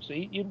DP World, so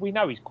we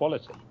know his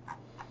quality.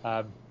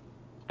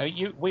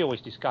 We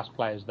always discuss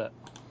players that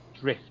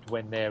drift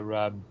when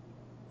they're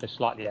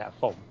slightly out of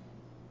form.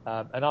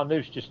 And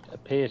Arnoux just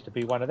appears to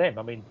be one of them.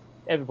 I mean,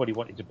 everybody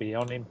wanted to be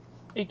on him.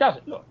 He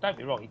doesn't look, don't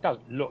be wrong, he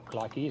doesn't look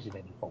like he is in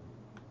any form.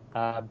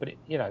 But, at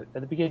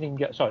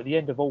the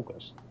end of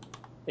August,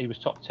 he was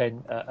top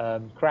 10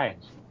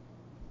 Crans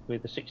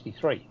with the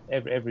 63,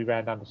 every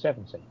round under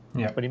 70.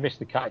 Yeah. When he missed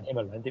the cut in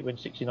Himmerland, it went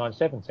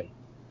 69-70.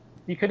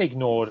 You can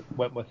ignore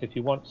Wentworth if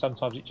you want.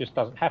 Sometimes it just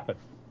doesn't happen.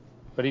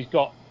 But he's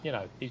got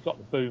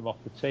the boom off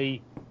the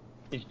tee.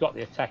 He's got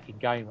the attacking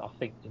game I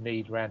think you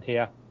need around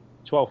here.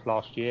 12th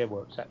last year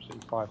works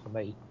absolutely fine for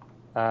me.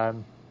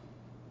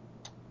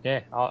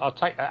 I'll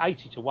take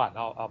 80 to 1.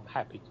 I'm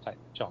happy to take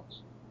the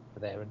chance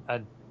there,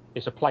 and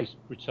it's a place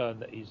return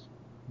that is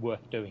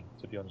worth doing,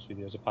 to be honest with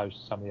you, as opposed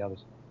to some of the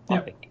others.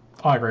 Yep. I think.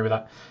 I agree with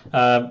that.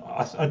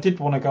 I did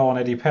want to go on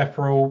Eddie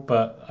Pepperell,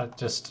 but I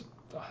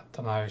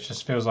don't know. It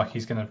just feels like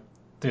he's going to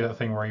do that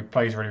thing where he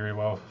plays really, really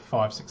well for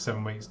 5, 6,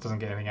 7 weeks, doesn't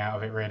get anything out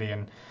of it really,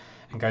 and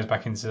goes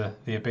back into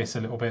the abyss a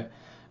little bit.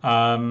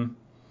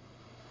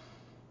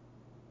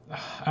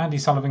 Andy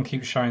Sullivan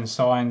keeps showing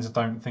signs. I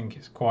don't think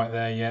it's quite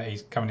there yet.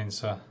 He's coming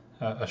into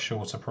a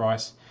shorter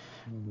price.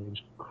 He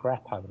was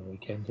crap over the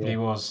weekend. Yeah. He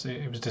was.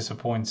 It was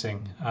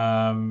disappointing.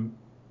 I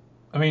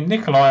mean,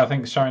 Nikolai, I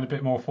think, is showing a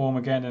bit more form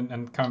again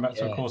and coming back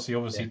to a course he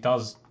obviously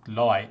does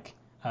like.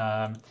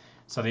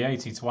 So the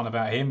 80 to 1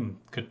 about him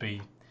could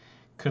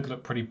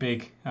look pretty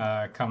big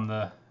come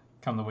the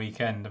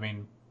weekend. I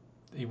mean,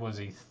 he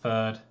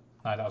third?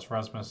 No, that was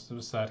Rasmus. It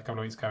was third a couple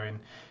of weeks ago in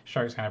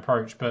Strokes Gained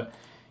Approach. But,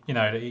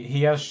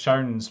 he has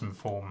shown some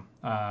form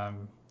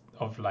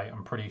of late,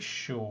 I'm pretty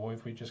sure.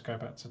 If we just go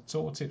back to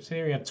tour tips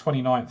here, he had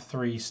 29th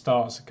 3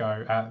 starts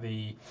ago at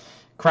the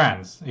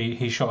Crans.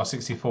 He shot a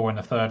 64 in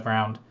the third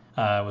round.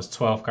 Was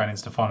 12th going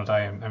into the final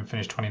day and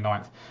finished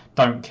 29th.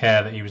 Don't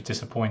care that he was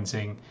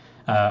disappointing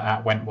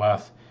at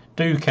Wentworth.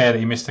 Do care that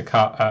he missed a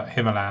cut at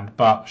Himmerland,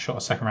 but shot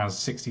a second round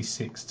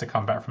 66 to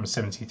come back from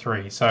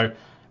 73. So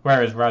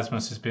whereas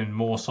Rasmus has been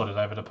more solid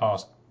over the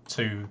past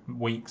 2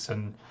 weeks,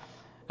 and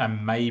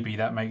maybe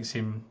that makes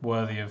him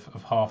worthy of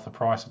half the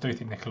price, I do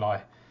think Nikolai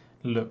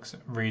looks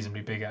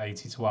reasonably big at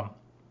 80 to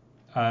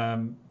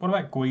 1. What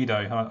about Guido?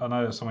 I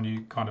know that's someone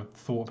you kind of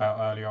thought about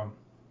earlier on.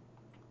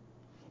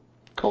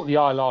 Caught the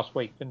eye last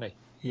week, didn't he?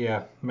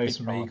 Yeah, made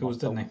some eagles,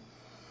 didn't he?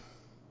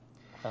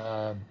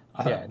 No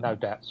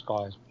doubt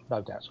Sky's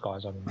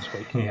on him this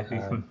week.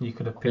 Yeah, you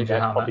could have pinned your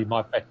hat on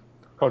that.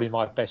 Probably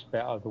my best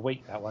bet of the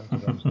week, that one, to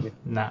be honest with you.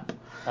 Nap.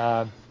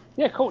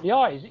 Caught the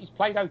eye. He's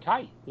played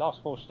okay.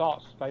 Last 4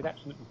 starts, he's played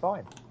absolutely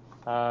fine.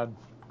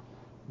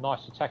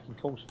 Nice attacking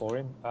course for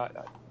him.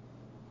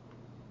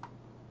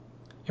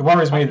 It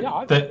worries me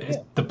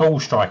that the ball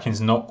striking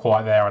is not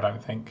quite there, I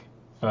don't think,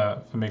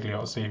 for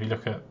Migliozzi. If you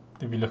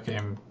look at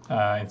him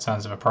in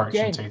terms of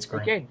approaching tee to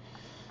green.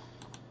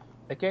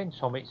 Again,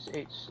 Tom, it's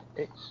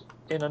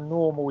in a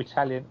normal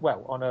Italian.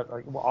 Well, on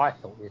what I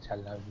thought the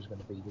Italian Open was going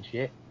to be this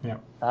year.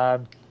 Yeah.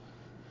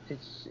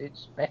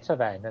 It's better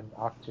than, and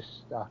I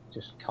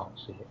just can't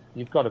see it.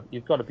 You've got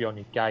to be on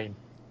your game.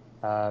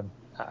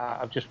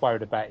 I'm just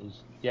worried about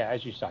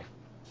as you say,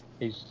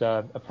 his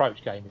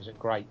approach game isn't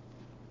great,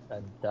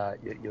 and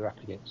you're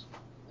up against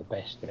the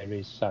best there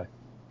is. So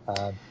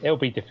it'll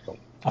be difficult.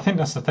 I think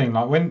that's the thing.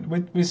 Like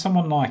with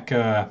someone like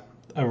a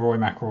Rory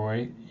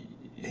McIlroy,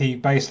 he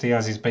basically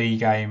has his B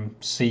game,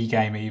 C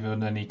game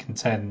even, and he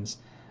contends.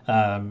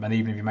 And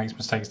even if he makes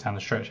mistakes down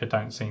the stretch, they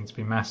don't seem to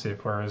be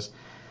massive. Whereas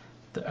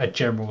a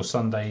general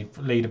Sunday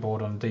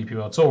leaderboard on the DP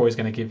World Tour is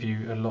going to give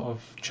you a lot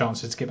of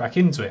chances to get back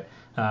into it.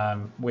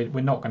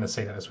 We're not going to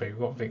see that this week. We've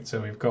got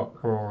Victor, we've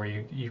got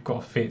Rory, you've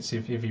got Fitz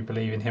if you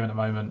believe in him at the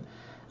moment.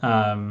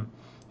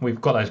 We've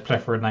got those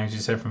plethora of names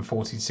you said from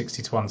 40 to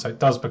 60 to 1, so it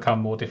does become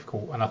more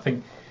difficult. And I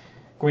think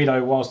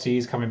Guido, whilst he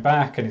is coming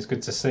back and it's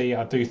good to see,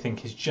 I do think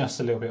he's just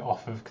a little bit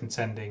off of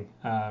contending.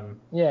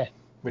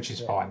 which is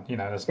fine.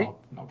 That's not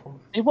a problem.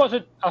 He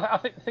wasn't. I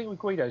think the thing with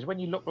Guido is when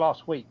you look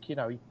last week,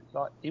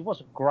 he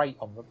wasn't great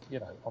on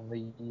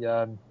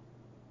the.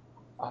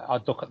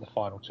 I'd look at the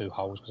final two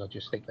holes because I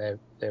just think they're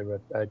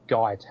a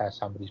guide to how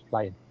somebody's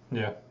playing.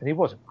 Yeah. And he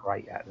wasn't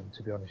great at them,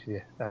 to be honest with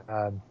you.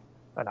 And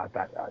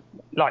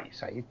like you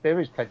say, there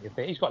is plenty of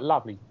things. He's got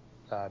lovely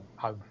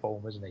home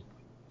form, isn't he?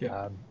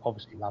 Yeah.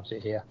 Obviously loves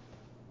it here.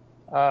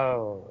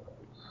 Oh,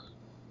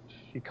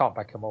 you can't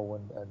back them all,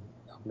 and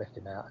I've left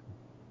him out.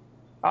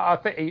 I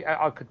think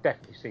I could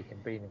definitely see him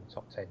being in the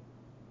top 10,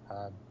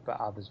 but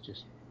others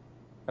just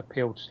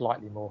appealed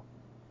slightly more.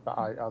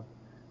 But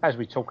as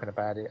we're talking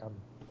about it, I'm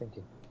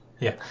thinking.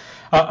 Yeah,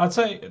 I'd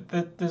say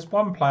there's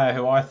one player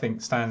who I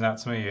think stands out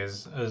to me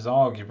as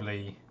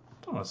arguably, I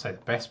don't want to say the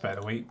best player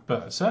of the week,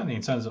 but certainly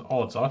in terms of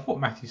odds, I thought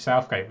Matthew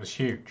Southgate was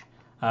huge.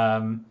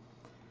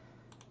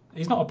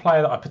 He's not a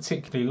player that I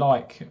particularly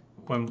like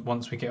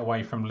once we get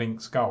away from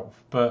links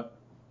golf, but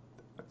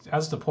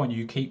as the point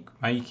you keep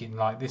making,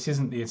 like, this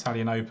isn't the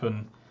Italian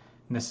Open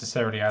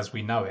necessarily as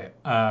we know it.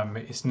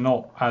 It's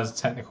not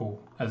as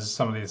technical as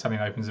some of the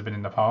Italian Opens have been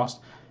in the past.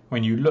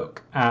 When you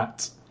look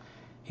at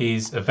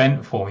his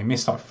event form, he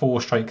missed like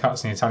 4 straight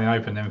cuts in the Italian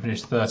Open, then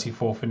finished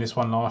 34th in this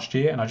one last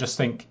year, and I just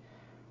think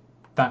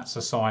that's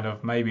a sign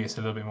of maybe it's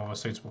a little bit more of a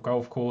suitable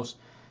golf course.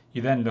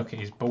 You then look at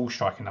his ball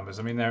striking numbers.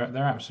 I mean, they're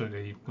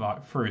absolutely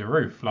like through the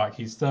roof. Like,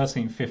 he's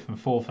 13th, 5th, and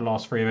 4th for the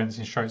last 3 events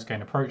in strokes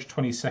gained approach,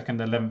 22nd,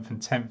 11th, and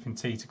 10th in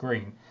tee to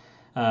green.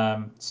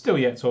 Still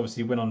yet to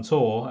obviously win on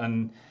tour,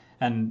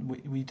 and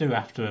we do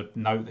have to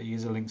note that he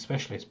is a link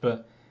specialist,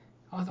 but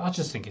I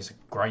just think it's a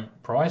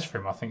great prize for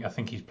him. I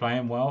think he's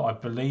playing well. I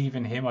believe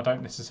in him. I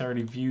don't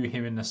necessarily view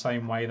him in the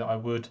same way that I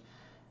would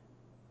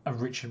a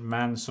Richard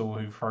Mansell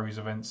who throws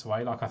events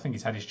away. Like, I think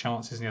he's had his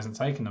chances and he hasn't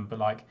taken them, but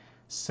like,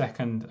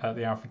 2nd at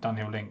the Alfred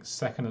Dunhill Links,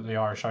 2nd at the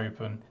Irish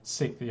Open,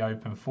 6th at the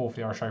Open, 4th at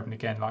the Irish Open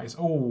again. Like, it's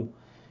all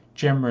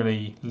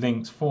generally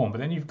links form. But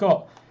then you've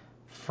got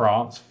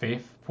France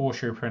 5th,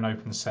 Porsche European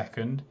Open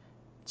 2nd,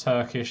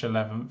 Turkish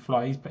 11th.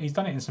 Like, he's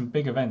done it in some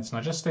big events, and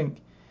I just think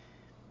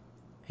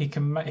he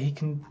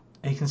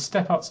can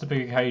step up to the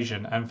big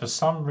occasion. And for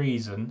some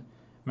reason,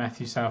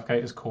 Matthew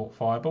Southgate has caught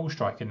fire ball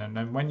striking,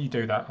 and when you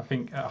do that, I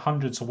think at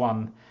 100 to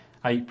 1,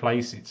 8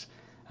 places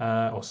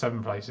or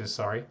 7 places,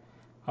 sorry.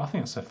 I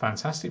think it's a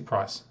fantastic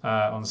price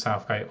on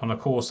Southgate on a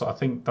course that I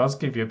think does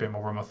give you a bit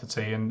more room off the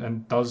tee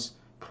and does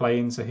play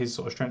into his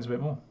sort of strengths a bit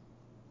more.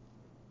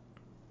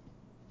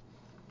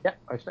 Yeah,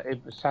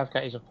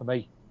 Southgate isn't for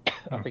me.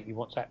 I think he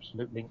wants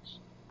absolute links,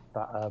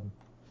 but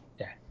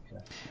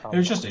it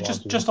was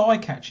just eye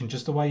catching,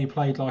 just the way he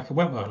played like a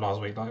Wentworth last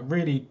week. Like,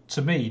 really,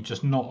 to me,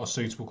 just not a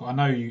suitable. I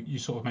know you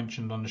sort of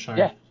mentioned on the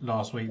show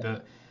last week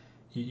that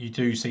you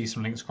do see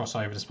some links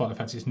crossover, despite the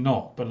fact it's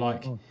not. But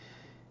like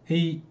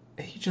he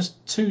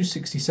just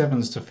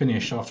 267s to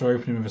finish after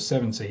opening with a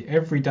 70.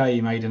 Every day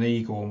he made an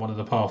eagle on one of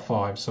the par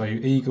 5s. So he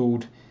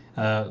eagled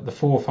the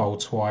 4th hole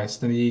twice,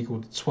 then he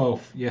eagled the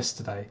 12th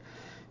yesterday.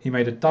 He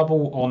made a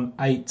double on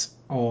 8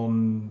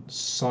 on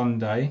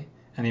Sunday,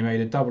 and he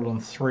made a double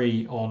on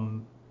 3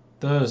 on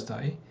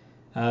Thursday.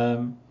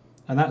 And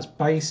that's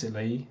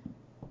basically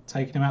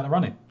taking him out of the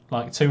running,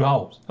 like 2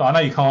 holes. I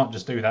know you can't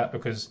just do that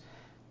because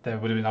there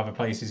would have been other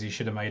places he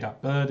should have made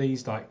up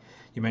birdies. Like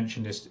you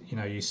mentioned, this,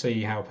 you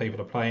see how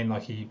people are playing.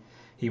 Like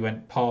he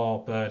went par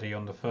birdie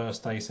on the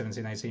first day,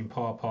 17-18,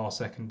 par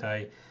second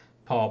day,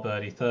 par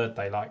birdie third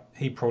day. Like,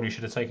 he probably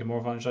should have taken more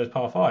advantage of those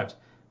par 5s.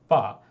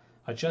 But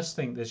I just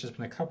think there's just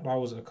been a couple of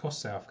holes that have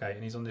cost Southgate,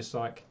 and he's on this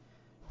like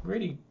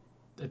really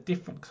a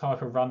different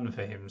type of run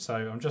for him. So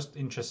I'm just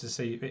interested to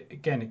see.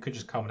 Again, it could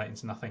just culminate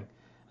into nothing.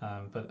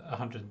 But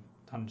 100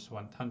 to 1,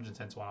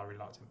 110 to 1, I really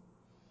liked him.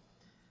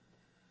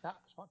 That's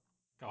fine.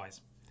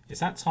 Guys, it's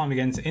that time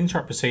again to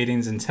interrupt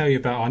proceedings and tell you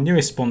about our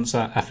newest sponsor,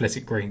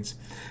 Athletic Greens.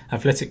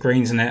 Athletic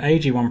Greens and their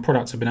AG1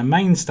 products have been a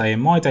mainstay in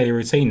my daily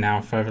routine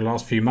now for over the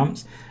last few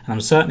months, and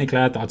I'm certainly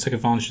glad that I took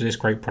advantage of this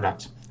great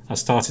product. I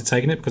started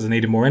taking it because I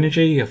needed more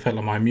energy. I felt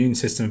like my immune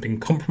system had been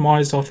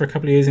compromised after a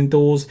couple of years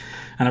indoors,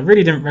 and I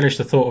really didn't relish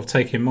the thought of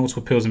taking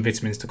multiple pills and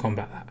vitamins to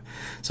combat that.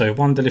 So with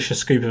one delicious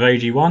scoop of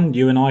AG1,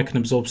 you and I can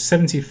absorb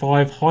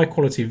 75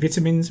 high-quality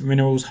vitamins,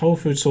 minerals, whole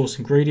food source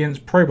ingredients,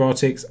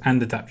 probiotics,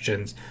 and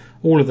adaptogens.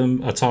 All of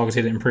them are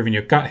targeted at improving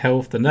your gut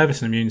health, the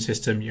nervous and immune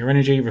system, your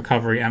energy,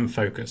 recovery, and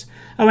focus.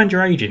 Oh, and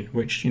your aging,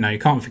 which, you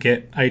can't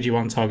forget,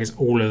 AG1 targets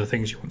all of the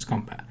things you want to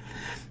combat.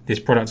 This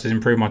product has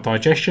improved my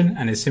digestion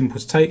and is simple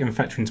to take and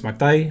factor into my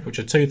day, which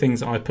are 2 things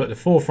that I put at the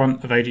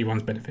forefront of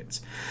AG1's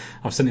benefits.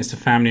 I've sent this to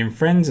family and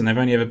friends, and they've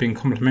only ever been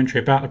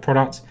complimentary about the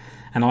product,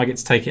 and I get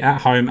to take it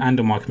at home and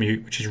on my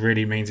commute, which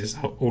really means it's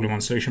an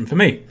all-in-one solution for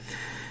me.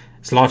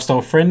 It's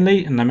lifestyle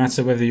friendly, and no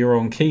matter whether you're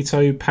on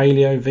keto,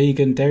 paleo,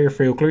 vegan,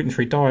 dairy-free or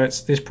gluten-free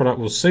diets, this product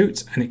will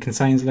suit, and it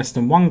contains less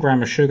than 1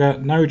 gram of sugar,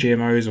 no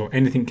GMOs or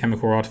anything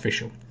chemical or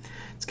artificial.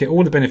 To get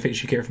all the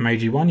benefits you get from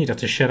AG1, you'd have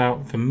to shell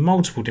out for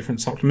multiple different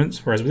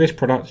supplements, whereas with this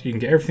product, you can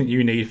get everything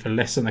you need for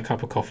less than a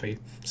cup of coffee.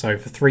 So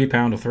for £3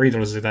 or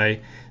 $3 a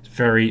day, it's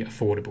very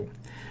affordable.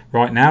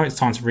 Right now, it's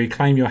time to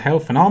reclaim your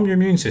health and arm your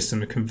immune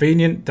system with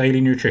convenient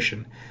daily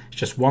nutrition. It's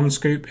just one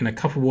scoop in a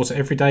cup of water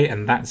every day,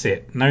 and that's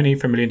it. No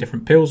need for a million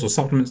different pills or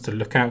supplements to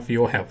look out for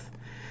your health.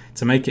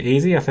 To make it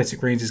easy, Athletic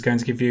Greens is going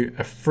to give you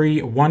a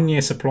free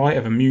 1-year supply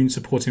of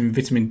immune-supporting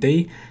vitamin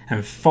D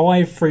and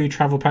 5 free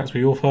travel packs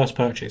with your first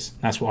purchase.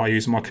 That's what I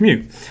use in my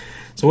commute.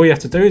 So all you have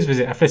to do is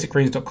visit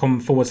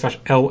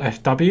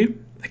athleticgreens.com/LFW.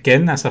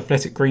 Again, that's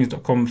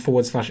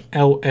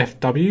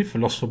athleticgreens.com/LFW for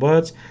lost for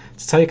words,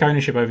 to take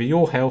ownership over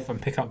your health and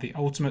pick up the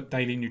ultimate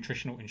daily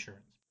nutritional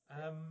insurance.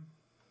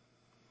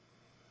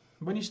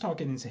 When you start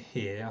getting into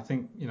here, I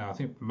think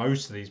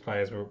most of these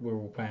players we're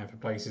all playing for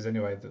places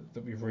anyway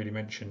that we've really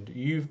mentioned.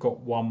 You've got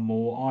one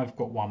more, I've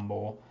got one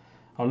more.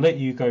 I'll let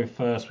you go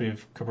first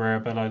with Cabrera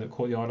Bello that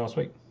caught the eye last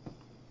week.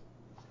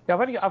 Yeah,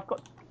 I've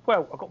got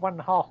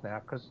 1.5 now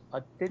because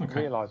I didn't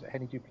realise that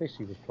Henry du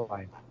Plessis was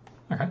playing.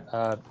 Okay.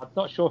 I'm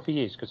not sure if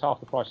he is because half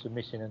the price are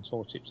missing and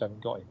tour tips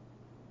haven't got him.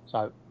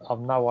 So I've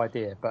no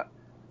idea. But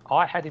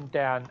I had him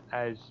down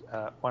as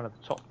one of the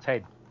top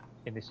 10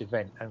 in this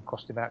event and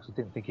crossed him out because I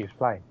didn't think he was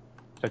playing.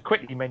 So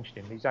quickly mention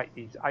him. He's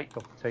eighth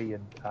off the tee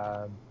and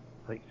I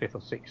think 5th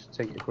or 6th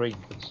tee to green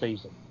for the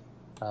season.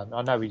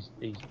 I know he's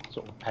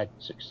sort of had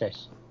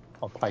success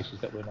on places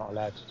that we're not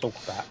allowed to talk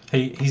about.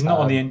 He's not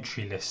on the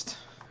entry list,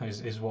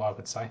 is what I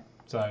would say.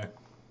 So.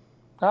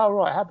 Oh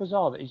right, how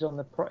bizarre that he's on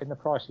in the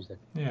prices then.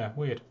 Yeah,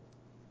 weird.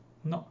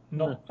 Not.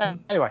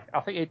 Anyway, I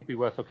think it'd be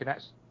worth looking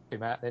at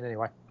him out then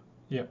anyway.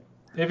 Yeah.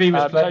 If he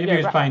was playing,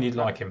 you'd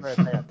like him.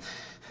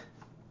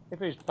 If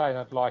he was playing,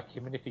 I'd like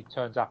him, and if he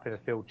turns up in a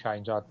field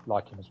change, I'd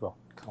like him as well.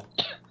 Cool.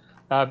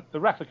 The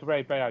Rafa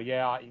Cabrera Bello,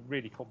 he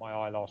really caught my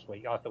eye last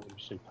week. I thought he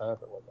was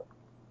superb at Wentworth,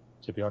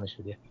 to be honest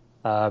with you.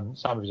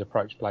 Some of his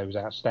approach play was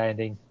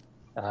outstanding,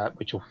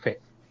 which will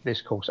fit this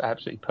course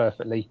absolutely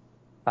perfectly.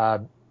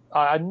 I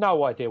had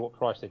no idea what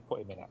price they'd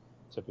put him in at,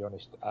 to be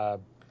honest.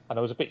 And I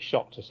was a bit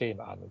shocked to see him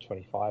at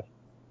 125.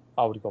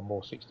 I would have gone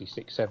more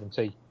 66,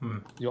 70.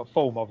 You've got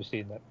form, obviously,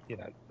 in the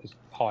as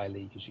high a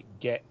league as you can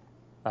get.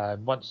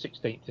 Once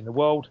 16th in the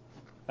world,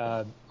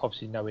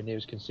 obviously nowhere near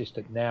as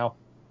consistent now.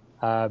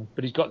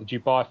 But he's got the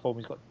Dubai form.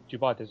 He's got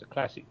Dubai Desert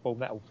Classic form.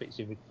 That all fits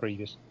in with the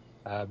previous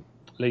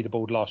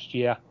leaderboard last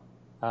year.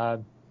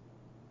 In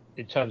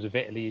terms of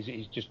Italy,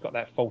 he's just got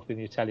that 4th in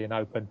the Italian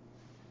Open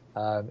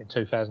in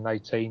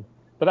 2018.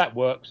 But that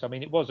works. I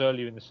mean, it was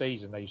earlier in the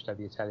season they used to have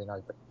the Italian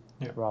Open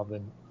rather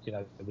than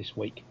this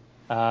week.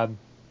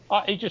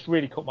 He just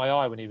really caught my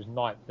eye when he was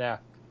 9th. Now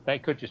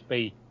that could just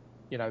be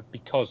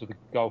because of the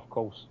golf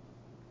course,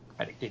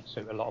 and it did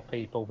suit a lot of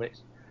people. But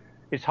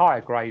it's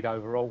higher grade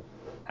overall,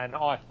 and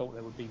I thought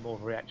there would be more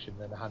of a reaction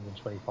than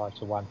 125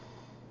 to 1.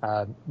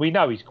 We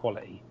know his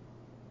quality.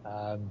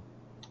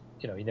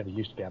 He never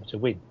used to be able to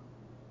win,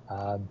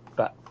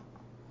 but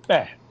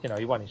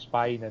he won in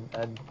Spain,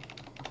 and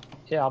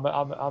I'm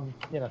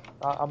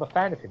a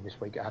fan of him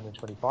this week at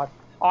 125.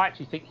 I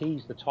actually think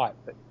he's the type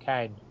that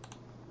can,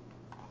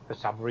 for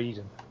some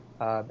reason,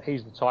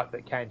 he's the type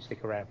that can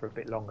stick around for a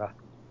bit longer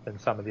than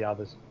some of the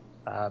others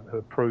who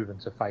have proven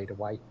to fade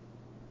away.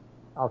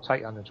 I'll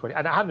take 120.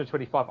 And at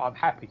 125, I'm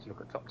happy to look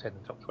at top 10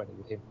 and top 20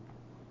 with him.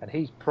 And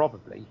he's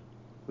probably,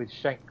 with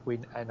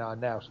Shankwin and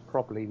Arnaus,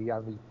 probably the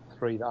only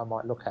 3 that I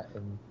might look at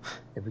in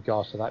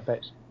regards to that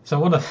bet. So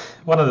one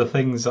of the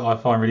things that I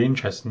find really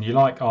interesting, you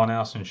like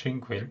Arnaus and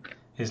Shinkwin,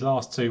 his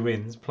last 2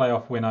 wins,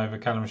 playoff win over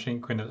Callum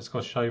Shinkwin at the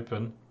Scottish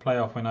Open,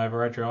 playoff win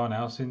over Adrian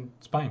Arnaus in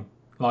Spain.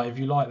 Like, if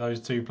you like those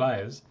 2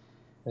 players,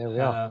 there we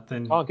are.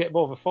 Then can't get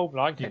more of a form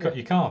line.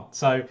 You can't.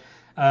 So,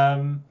 I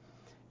mean,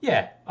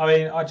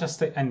 I just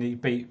think, and he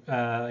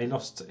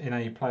lost in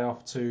a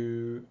playoff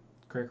to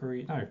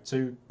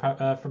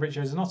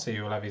Fabrizio Zanotti,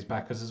 who will have his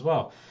backers as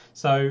well.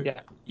 So,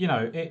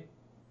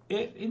 it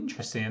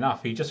interesting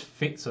enough, he just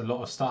fits a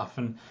lot of stuff.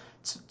 And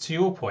to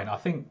your point, I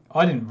think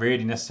I didn't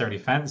really necessarily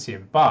fancy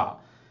him, but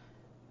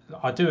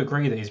I do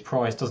agree that his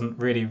price doesn't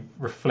really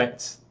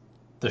reflect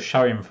the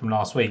showing from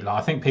last week. Like,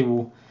 I think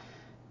people,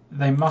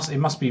 it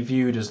must be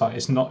viewed as like,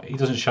 he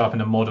doesn't show up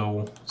in a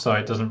model, so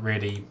it doesn't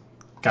really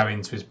go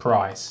into his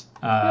price,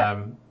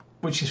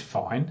 which is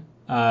fine.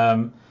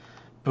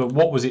 But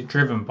what was it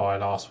driven by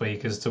last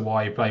week as to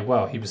why he played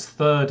well? He was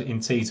 3rd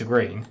in tee to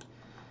green,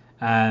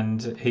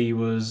 and he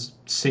was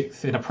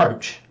 6th in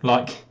approach.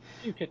 Like,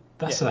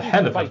 that's a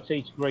hell of a... If you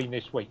play tee to green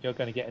this week, you're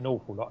going to get an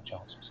awful lot of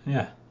chances.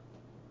 Yeah.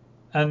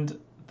 And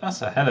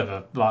that's a hell of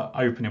a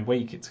opening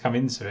week to come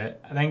into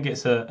it, and then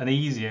gets an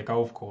easier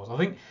golf course. I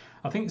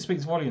think it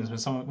speaks volumes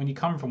when you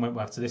come from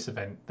Wentworth to this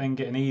event, then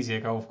get an easier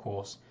golf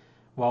course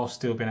while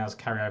still being able to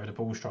carry over the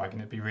ball striking.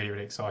 It'd be really,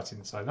 really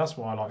exciting. So that's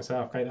why I like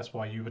Southgate. That's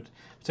why you would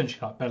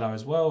potentially like Bello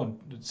as well, and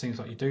it seems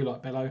like you do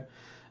like Bello.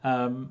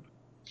 I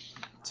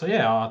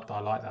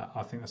like that.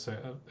 I think that's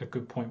a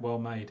good point, well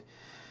made.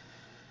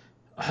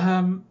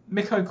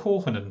 Mikko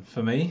Korhonen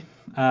for me,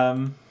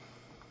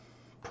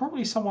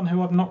 probably someone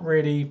who I've not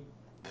really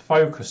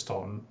focused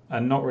on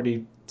and not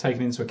really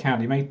taken into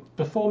account.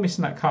 Before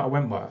missing that cut at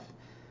Wentworth,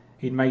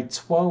 he'd made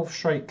 12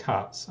 straight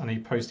cuts, and he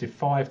posted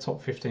 5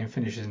 top 15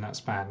 finishes in that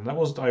span. And that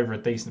was over a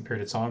decent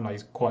period of time. Like,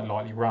 he's quite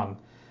lightly run.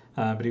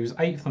 but he was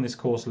 8th on this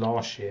course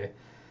last year.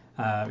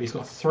 He's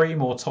got 3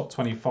 more top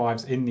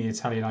 25s in the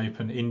Italian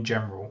Open in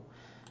general.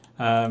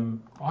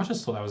 I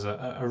just thought that was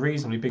a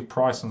reasonably big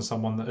price on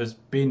someone that has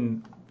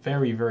been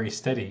very, very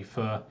steady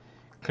for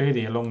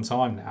clearly a long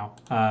time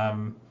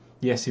now.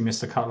 Yes, he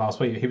missed the cut last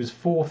week. He was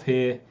 4th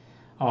here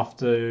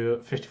after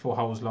 54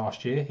 holes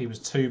last year. He was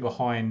 2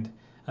 behind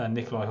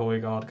Nicolai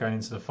Højgaard going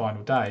into the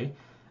final day.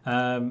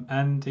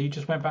 And he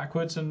just went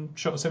backwards and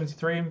shot a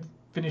 73 and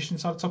finished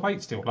inside the top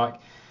 8 still.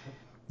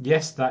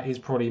 Yes, that is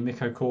probably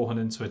Mikko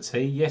Korhonen to a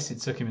T. Yes,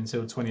 it took him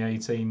until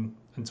 2018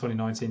 and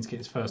 2019 to get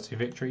his first 2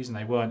 victories, and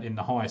they weren't in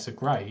the highest of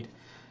grade.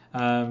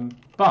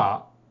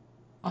 But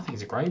I think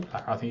he's a great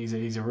player. I think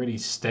he's a really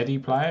steady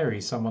player.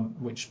 He's someone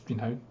which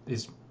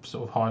is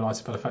sort of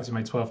highlighted by the fact he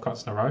made 12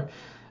 cuts in a row.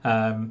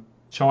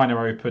 China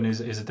Open is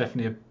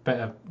definitely a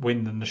better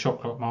win than the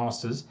Shot Clock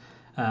Masters,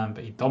 but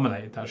he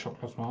dominated that Shot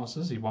Clock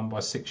Masters. He won by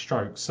 6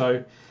 strokes.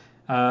 So.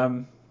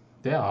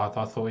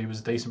 I thought he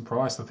was a decent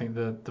price. I think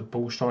the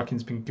ball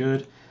striking's been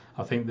good.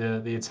 I think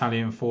the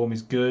Italian form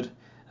is good.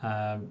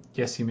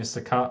 Yes, he missed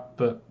the cut,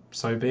 but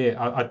so be it.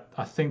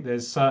 I think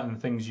there's certain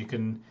things you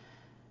can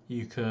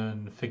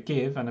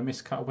forgive, and a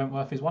miscut at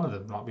Wentworth is one of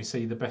them. Like we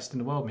see the best in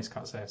the world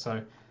miscuts there.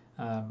 So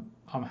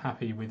I'm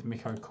happy with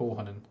Mikko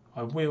Korhonen.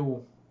 I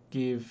will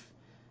give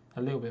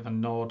a little bit of a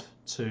nod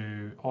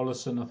to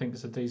Ollison. I think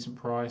it's a decent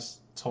price.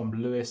 Tom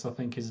Lewis, I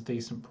think, is a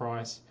decent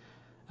price.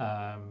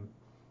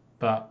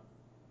 But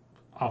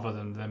other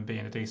than them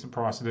being a decent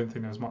price, I didn't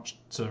think there was much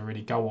to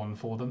really go on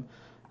for them.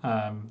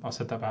 I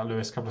said that about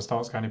Lewis a couple of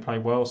starts ago, and he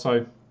played well.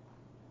 So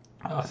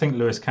I think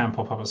Lewis can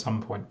pop up at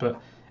some point. But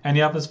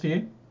any others for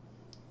you?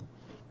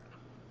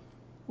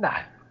 No,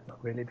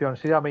 not really, to be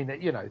honest with you. I mean,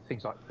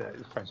 things like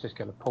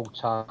Francisco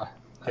Laporta.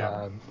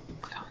 Yeah.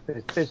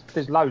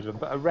 There's loads of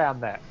them, but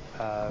around that,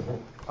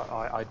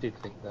 I did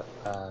think that,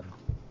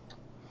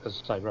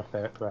 as I say,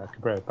 Rafael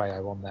Cabrera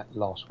Bello on that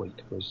last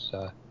week was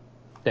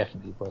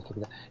definitely worth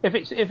looking at. If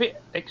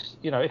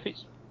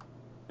it's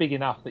big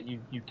enough that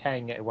you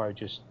can get away with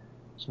just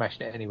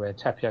smashing it anywhere.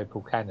 Tapio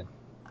Buchanan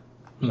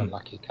was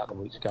unlucky a couple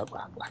of weeks ago.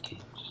 Well, unlucky,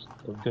 just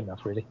wasn't good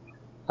enough really.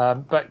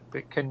 But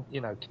can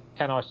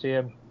I see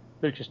him?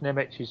 Lucas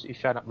Nemec is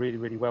showing up really,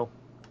 really well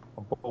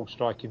on ball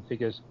striking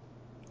figures.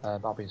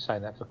 I've been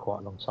saying that for quite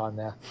a long time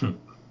now.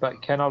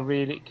 But can I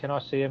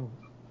see him?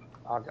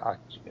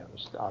 To be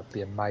honest, I'd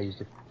be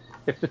amazed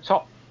if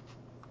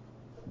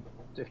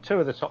 2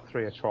 of the top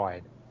 3 are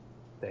trying,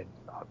 then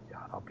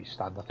I'll be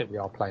stunned. I think we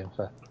are playing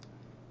for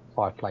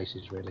 5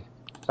 places really.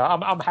 So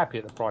I'm happy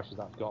at the prices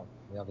that I've got on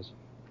the others.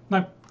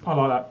 No, I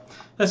like that.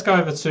 Let's go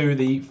over to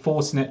the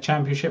Fortinet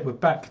Championship. We're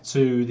back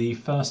to the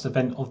first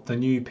event of the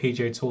new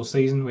PGA Tour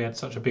season. We had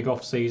such a big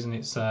off season.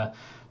 It's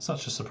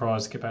such a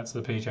surprise to get back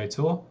to the PGA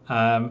Tour.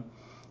 Hideki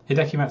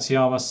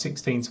Matsuyama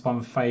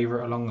 16-1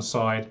 favourite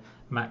alongside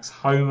Max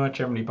Homa,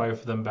 generally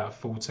both of them about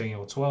 14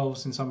 or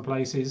 12s in some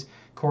places.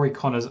 Corey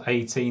Connors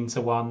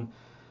 18-1.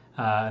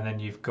 And then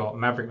you've got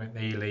Maverick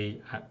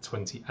McNeely at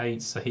 28,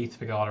 Sahith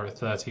Theegala at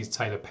 30s,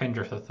 Taylor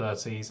Pendrith at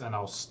 30s, and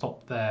I'll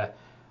stop there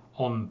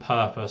on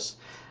purpose.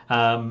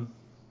 I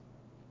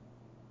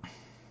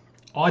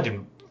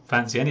didn't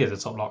fancy any of the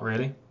top lot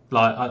really.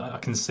 I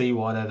can see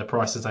why they're the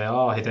prices they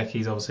are.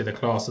 Hideki's obviously the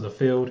class of the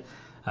field,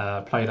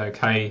 played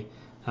okay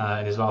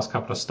in his last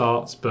couple of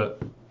starts,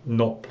 but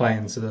not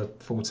playing to the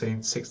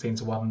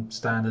 16-1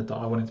 standard that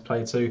I wanted to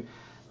play to.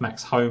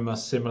 Max Homa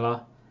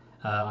similar.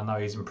 I know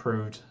he's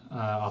improved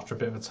after a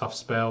bit of a tough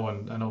spell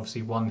and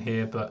obviously won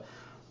here, but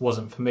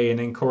wasn't for me. And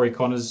then Corey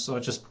Connors, I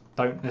just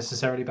don't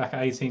necessarily back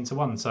at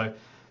 18-1. So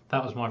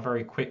that was my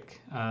very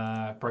quick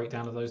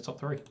breakdown of those top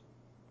 3.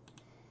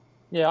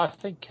 Yeah, I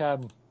think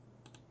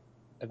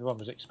everyone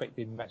was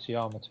expecting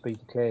Matsuyama to be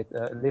declared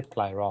a live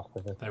player after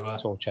the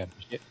Tour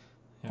Championship,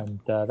 and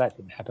that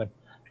didn't happen.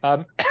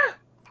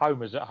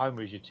 Homer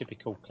is your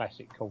typical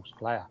classic course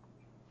player,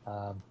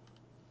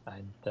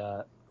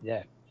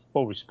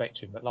 full respect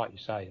to him. But like you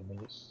say, I mean,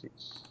 it's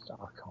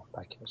I can't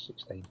back him at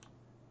 16.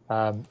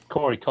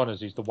 Corey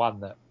Connors is the one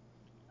that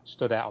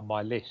stood out on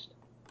my list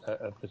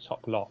of the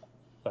top lot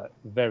for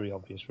very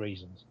obvious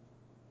reasons.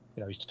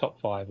 He's top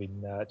 5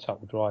 in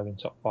total driving,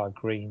 top 5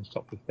 greens,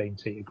 top 15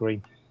 tee to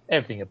green.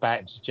 Everything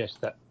about him suggests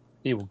that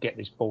he will get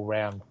this ball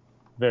round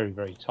very,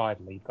 very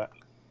tidily. But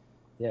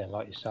yeah,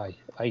 like you say,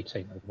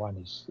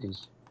 18-1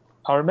 is.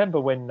 I remember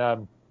when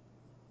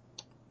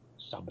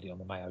somebody on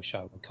the Mayo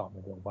show, I can't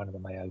remember, one of the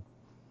Mayo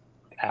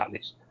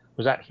outlets,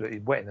 was absolutely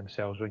wetting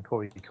themselves when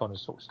Corey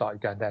Connors sort of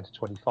started going down to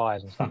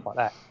 25s and stuff like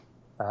that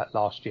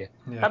last year.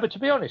 Yeah. But to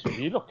be honest with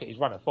you, look at his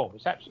run of form.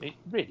 It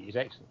really is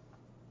excellent.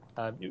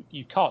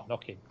 You can't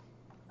knock him.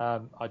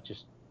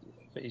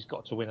 He's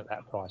got to win at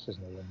that price,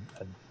 hasn't he?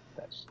 And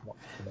that's not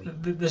for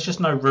me. There's just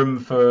no room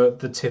for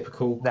the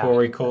typical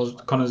Corey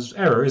Connors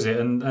error, is it?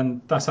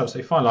 And that's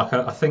absolutely fine.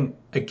 I think,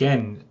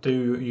 again,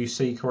 do you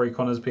see Corey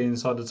Connors being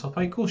inside the top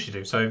 8? Of course you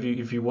do. So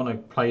if you want to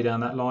play down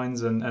that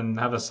lines and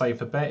have a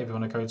safer bet, if you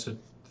want to go to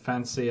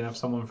fantasy and have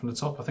someone from the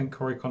top, I think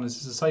Corey Connors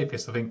is the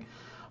safest. I think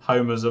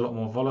Homer's a lot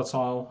more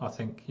volatile. I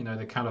think,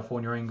 the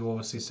California angle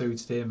obviously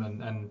suited him,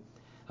 and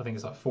I think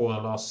it's like 4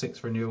 of the last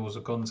 6 renewals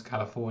have gone to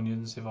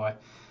Californians. If I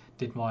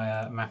did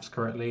my maths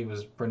correctly, it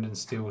was Brendan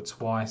Steele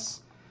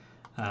twice,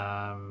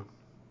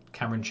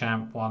 Cameron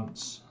Champ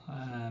once,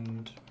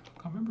 and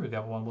I can't remember who the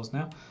other one was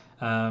now,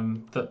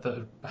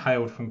 that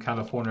hailed from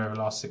California over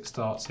the last 6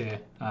 starts here.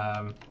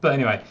 But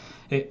anyway,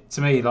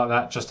 to me, like,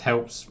 that just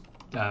helps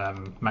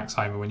Max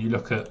Homer. When you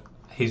look at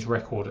his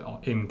record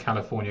in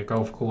California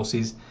golf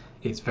courses,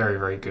 it's very,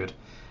 very good.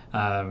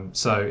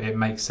 So it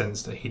makes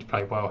sense that he'd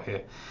play well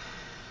here.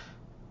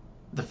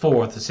 The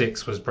 4 of the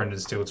 6 was Brendan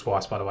Steele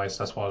twice, by the way, so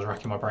that's why I was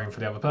racking my brain for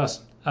the other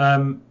person.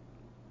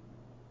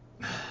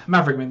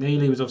 Maverick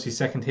McNeely was obviously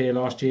second here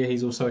last year.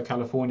 He's also a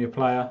California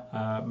player.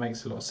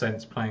 Makes a lot of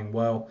sense, playing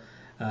well.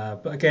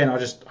 But again, I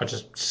just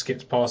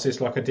skipped past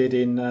this like I did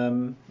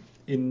in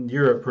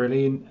Europe,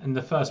 really. And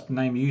the first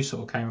name you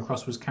sort of came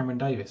across was Cameron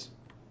Davis.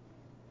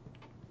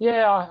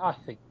 Yeah, I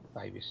think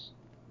Davis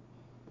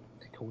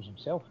calls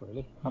himself,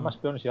 really. I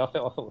must be honest with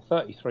you. I thought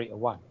 33 to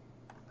 1.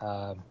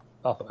 I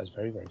thought that was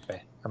very, very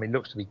fair. I mean,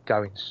 looks to be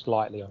going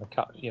slightly on a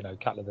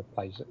couple of the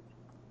plays.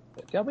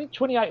 I mean,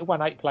 28 to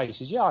 1, 8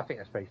 places. Yeah, I think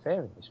that's very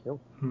fair in this field.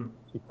 To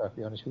be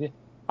perfectly honest with you.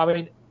 I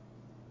mean,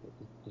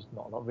 there's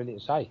not a lot really to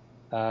say.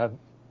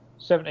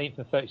 17th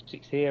and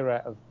 36th here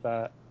out of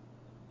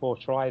 4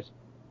 tries.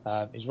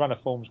 His runner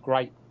form's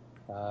great.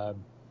 But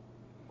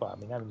I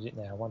mean, how many is it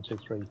now? 1, 2,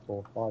 3,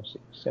 4, 5, 6,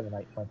 7,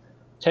 8, 9,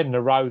 10 in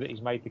a row that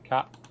he's made the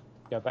cut.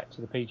 Go back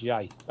to the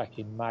PGA back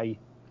in May.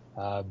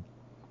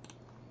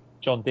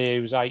 John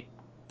Deere was 8.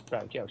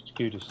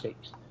 Scudder's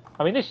 6.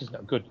 I mean, this isn't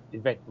a good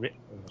event. I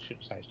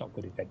shouldn't say it's not a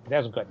good event. It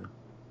hasn't got any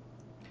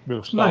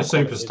real stars.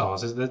 No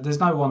superstars. There's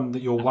no one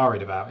that you're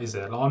worried about, is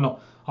there? Like,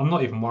 I'm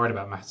not even worried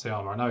about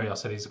Matsuyama. I know I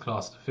said he's a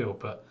class of the field,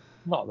 but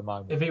not at the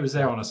moment. If he was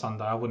there on a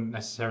Sunday, I wouldn't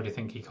necessarily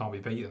think he can't be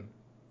beaten.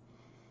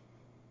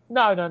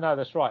 No,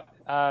 that's right.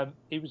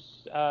 He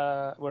was.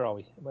 Where are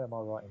we? Where am I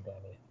writing down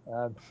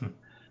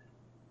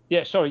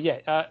here?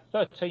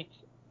 13th,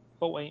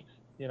 14th.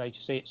 You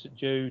see it St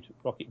Jude,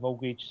 Rocket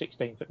Mortgage,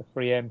 16th at the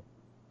 3M.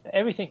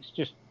 Everything's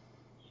just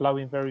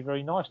flowing very,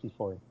 very nicely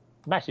for him.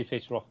 Massive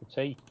hitter off the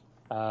tee,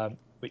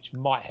 which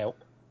might help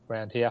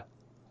around here.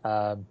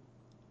 No.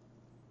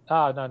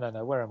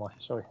 Where am I?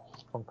 Sorry,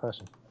 wrong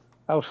person.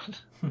 Hold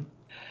on.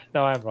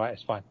 No, I am right.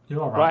 It's fine.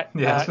 You are right.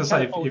 Yeah, I was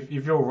going to say,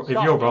 if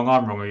you're wrong,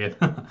 I'm wrong again.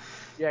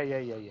 Yeah.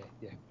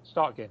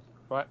 Start again.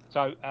 Right.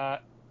 So,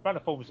 runner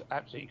form was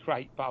absolutely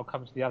great, but I'll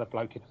come to the other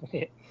bloke in a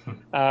minute.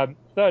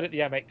 Third at the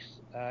Amex,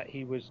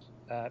 he was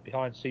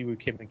behind Siwoo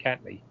Kim and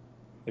Cantley,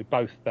 who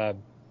both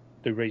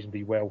do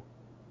reasonably well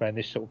around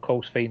this sort of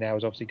course. Finau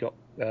has obviously got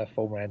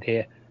form around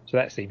here, so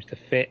that seems to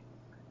fit.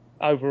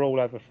 Overall,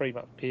 over a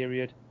 3-month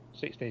period,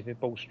 16th in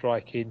ball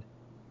striking,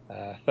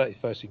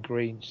 31st in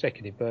green,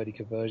 2nd in birdie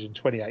conversion,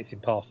 28th in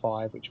par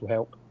 5, which will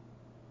help.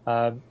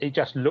 He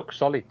just looks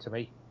solid to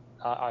me.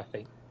 I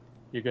think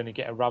you're going to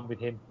get a run with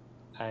him.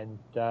 And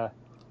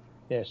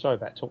sorry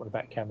about talking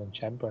about Cameron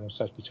Champ, and I'm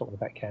supposed to be talking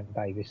about Cam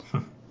Davis.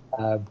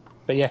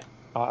 But yeah,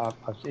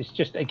 it's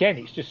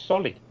just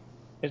solid.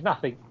 There's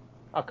nothing.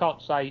 I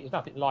can't say it's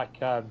nothing like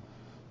when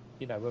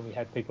we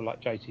had people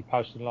like JT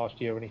Poston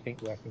last year or anything,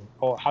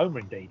 or Homer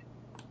indeed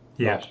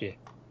last year,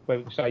 where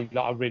we can say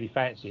like I really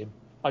fancy him.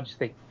 I just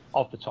think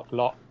off the top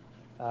lot,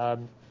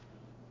 Pendrith.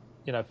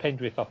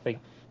 I think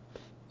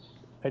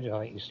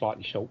is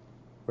slightly short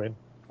for him.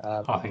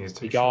 I think it's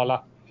too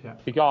Thigala, short. Yeah.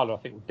 Thigala,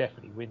 I think will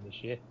definitely win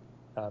this year,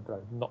 but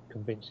I'm not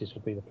convinced this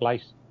will be the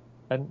place,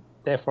 and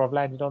therefore I've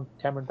landed on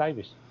Cameron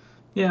Davis.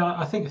 Yeah,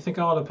 I think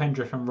Thigala,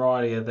 Pendrith and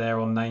Riley are there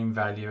on name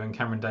value, and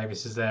Cameron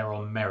Davis is there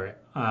on merit.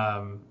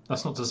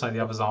 That's not to say the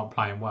others aren't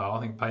playing well. I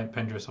think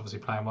Pendrith's obviously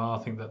playing well. I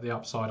think that the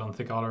upside on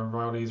Thigala and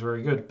Riley is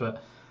very good,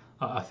 but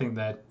I think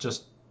they're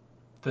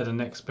the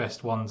next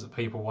best ones that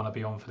people want to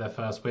be on for their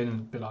first win, a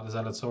bit like the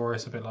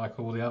Zalatoris, a bit like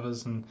all the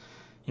others, and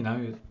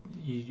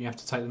you have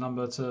to take the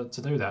number to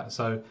do that.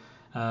 So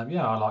I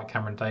like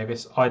Cameron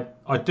Davis. I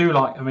do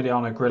like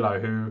Emiliano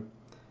Grillo, who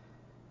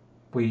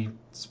we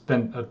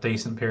spent a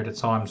decent period of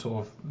time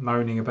sort of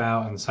moaning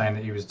about and saying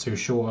that he was too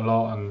short a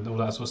lot and all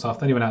that sort of stuff.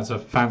 Then he went out to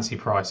fancy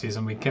prices,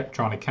 and we kept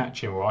trying to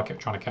catch him, or I kept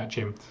trying to catch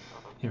him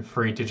in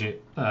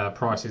 3-digit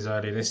prices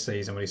earlier this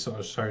season when he sort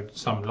of showed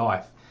some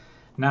life.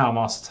 Now I'm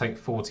asked to take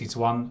 40 to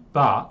 1,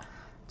 but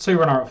 2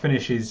 runner-up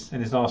finishes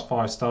in his last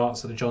 5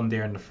 starts at the John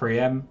Deere and the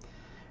 3M.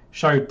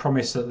 Showed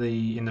promise in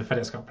the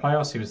FedEx Cup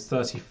playoffs. He was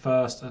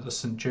 31st at the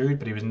St Jude,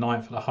 but he was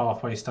 9th at the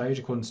halfway stage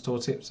according to Store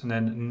Tips, and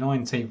then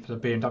 19th for the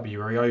BMW,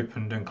 where he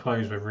opened and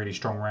closed with really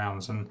strong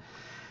rounds. And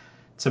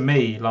to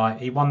me,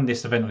 he won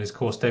this event on his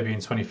course debut in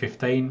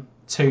 2015.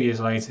 2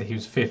 years later, he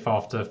was 5th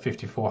after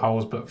 54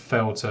 holes, but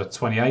fell to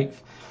 28th.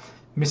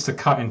 Missed a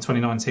cut in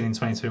 2019 and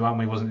 2021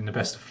 when he wasn't in the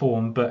best of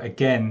form, but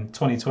again,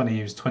 2020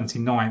 he was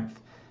 29th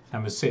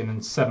and was sitting in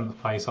 7th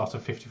place after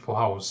 54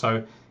 holes.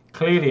 So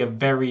clearly a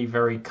very,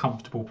 very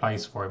comfortable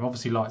place for him.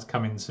 Obviously likes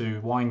coming to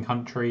wine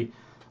country.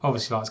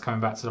 Obviously likes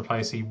coming back to the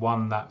place he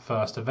won that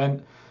first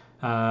event.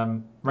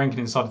 Ranking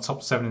inside the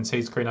top 7 in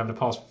T Screen over the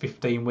past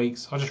 15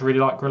 weeks. I just really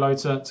like Grillo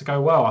to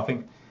go well. I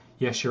think,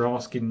 yes, you're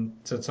asking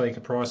to take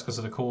a price because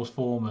of the course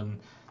form and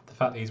the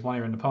fact that he's won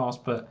here in the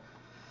past, but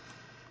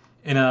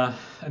in a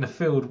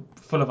field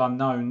full of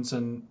unknowns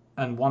and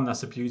one,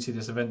 that's the beauty of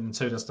this event, and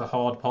two, that's the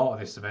hard part of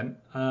this event.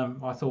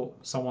 I thought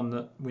someone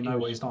that we know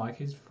what he's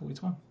like is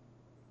 40-1.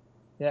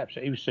 Yeah,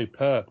 absolutely. He was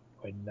superb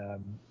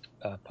when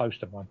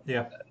Poston won.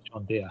 Yeah,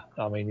 John Deere.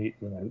 I mean,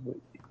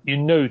 you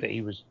knew that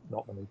he was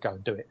not going to go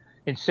and do it.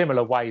 In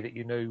similar way that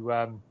you knew,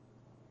 it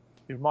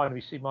reminded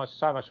me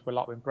so much of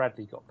like when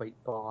Bradley got beat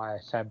by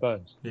Sam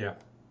Burns. Yeah.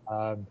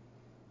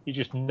 You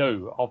just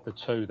knew of the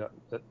two that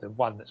the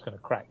one that's going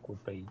to crack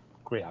would be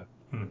Grillo.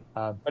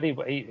 But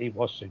he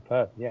was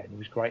superb, yeah, and he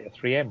was great at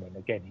 3M. And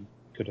again, he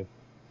should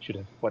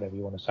have, whatever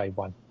you want to say,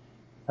 won.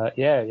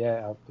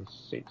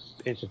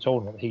 It's a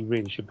tournament he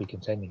really should be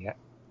contending at.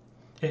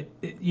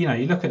 You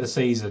look at the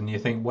season, you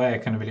think, where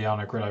can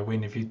Emiliano Grillo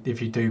win if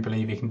you do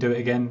believe he can do it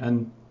again?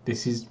 And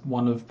this is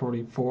one of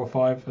probably 4 or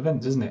 5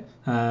 events, isn't it?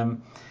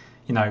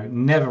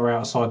 Never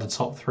outside the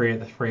top 3 at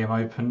the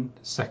 3M Open.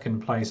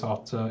 Second place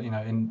after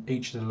in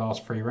each of the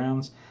last 3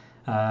 rounds.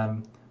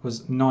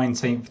 Was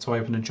 19th to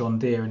open a John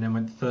Deere and then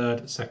went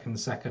third, second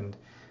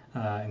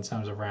in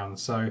terms of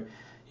rounds. So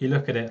you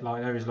look at it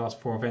like over his last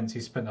 4 events,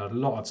 he's spent a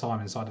lot of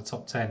time inside the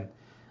top 10.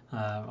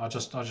 I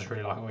just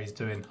really like what he's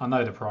doing. I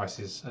know the price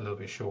is a little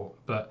bit short,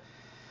 but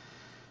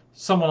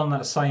someone on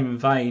that same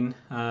vein,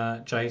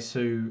 Jace,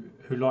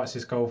 who likes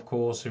this golf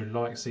course, who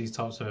likes these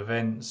types of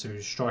events,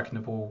 who's striking the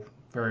ball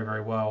very,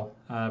 very well,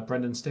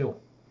 Brendan Steele.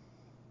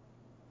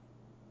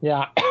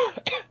 Yeah,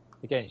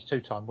 again, he's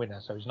 2-time winner,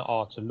 so he's not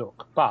hard to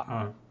look.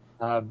 But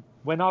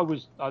when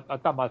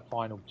I'd done my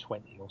final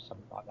 20 or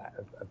something like that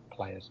of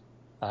players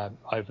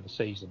over the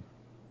season,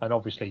 and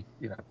obviously,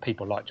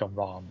 people like John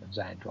Rahm and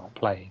Xander are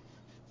playing.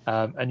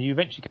 And you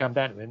eventually come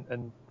down to it,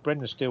 and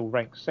Brendan Steele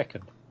ranks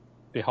second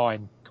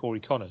behind Corey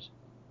Connors.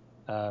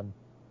 I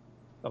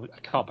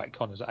can't back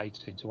Connors at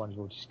 18-1, we've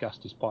already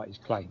discussed, despite his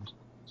claims.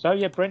 So,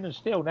 yeah, Brendan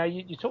Steele. Now,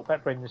 you talk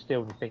about Brendan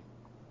Steele and you think,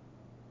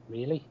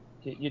 really?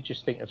 You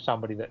just think of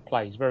somebody that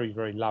plays very,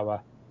 very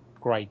lower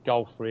grade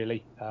golf,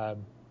 really.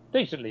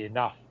 Decently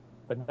enough,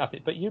 but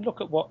nothing. But you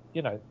look at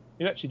you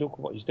actually look at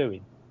what he's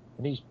doing,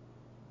 and he's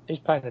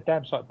playing a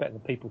damn sight better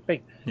than people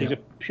think. Yeah.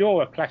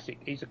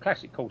 He's a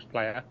classic course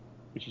player,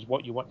 which is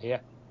what you want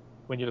here.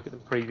 When you look at the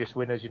previous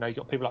winners, you've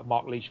got people like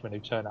Mark Leishman who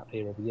turn up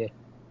here every year.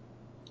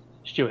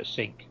 Stuart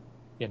Sink,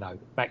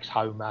 Max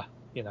Homer,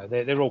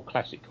 they're all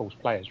classic course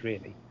players,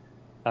 really.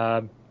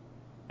 And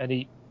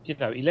he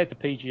led the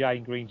PGA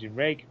in greens in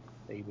reg.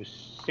 He was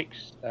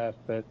 6th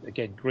for,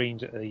 again,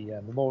 greens at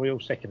the Memorial,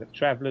 2nd at the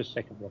Travellers,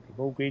 2nd at Rocket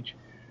Mortgage,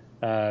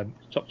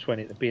 top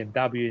 20 at the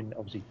BMW, and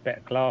obviously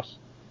better class.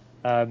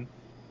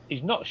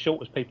 He's not as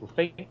short as people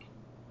think.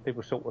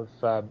 People sort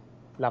of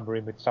lumber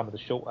in with some of the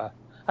shorter.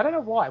 I don't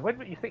know why.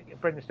 When you think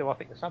of Brendan Steele, I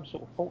think of some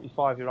sort of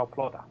 45-year-old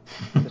plodder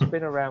that's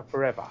been around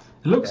forever.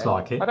 It looks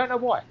like it. I don't know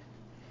why.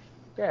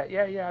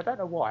 Yeah. I don't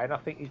know why. And I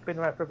think he's been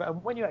around forever.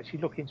 And when you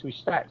actually look into his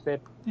stats,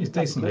 he's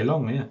decently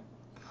long, yeah.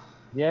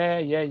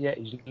 Yeah.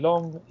 He's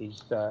long.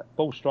 His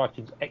ball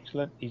striking's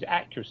excellent. His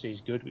accuracy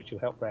is good, which will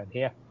help around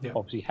here. Yeah.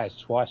 Obviously, he has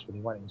twice when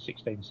he won it in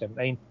 16,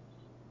 17.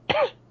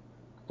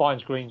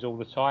 Finds greens all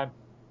the time.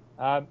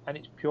 And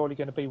it's purely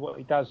going to be what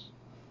he does,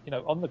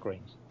 on the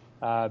greens.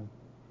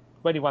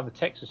 When he won the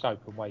Texas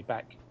Open way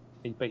back,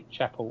 he beat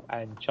Chappell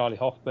and Charlie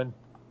Hoffman,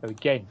 who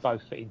again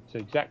both fit into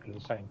exactly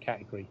the same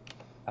category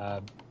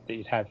that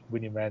you'd have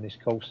winning around this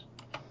course.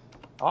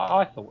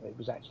 I thought it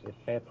was actually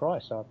a fair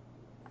price.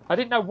 I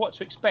didn't know what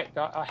to expect.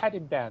 I had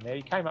him down there.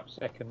 He came up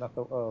second. I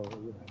thought,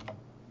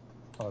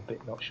 I'm a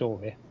bit not sure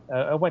here.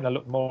 And when I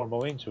looked more and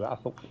more into it, I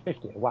thought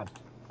 50-1,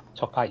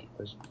 top 8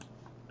 was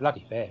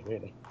bloody fair,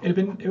 really. It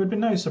would have been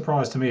no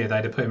surprise to me if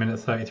they'd have put him in at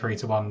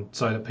 33-1,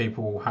 so that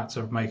people had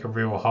to make a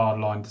real hard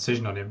line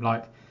decision on him.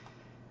 Like,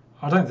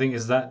 I don't think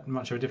it's that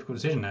much of a difficult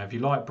decision now. If you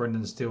like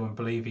Brendan Steele and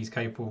believe he's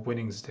capable of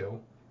winning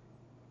still,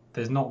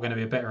 there's not going to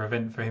be a better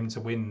event for him to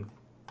win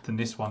than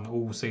this one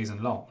all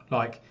season long.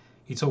 Like,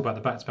 you talk about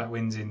the back-to-back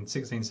wins in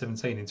 16,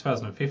 17. In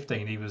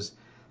 2015, he was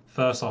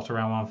first after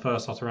round 1,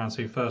 first after round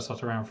 2, first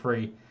after round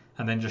 3,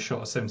 and then just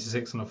shot a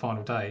 76 on the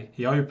final day.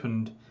 He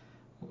opened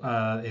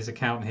his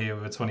account here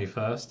with a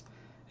 21st.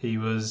 He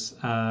was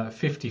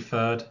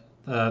 53rd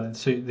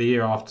the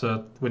year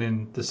after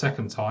winning the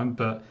second time,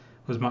 but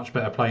was much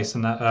better placed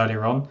than that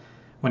earlier on.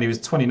 When he was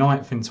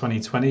 29th in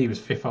 2020, he was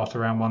 5th after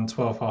round 1,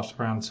 12th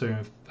after round 2,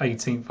 and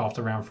 18th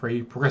after round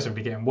 3,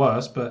 progressively getting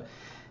worse, but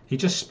he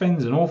just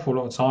spends an awful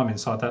lot of time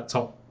inside that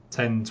top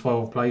 10,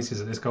 12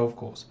 places at this golf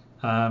course.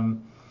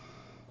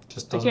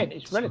 Just doesn't. Again,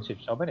 it's relative,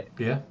 Tom, isn't it?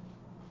 Yeah.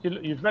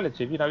 It's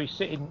relative.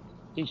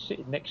 He's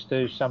sitting next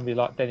to somebody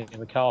like Denny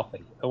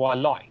McCarthy, who I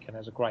like and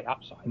has a great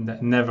upside.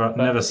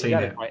 Never seen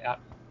it.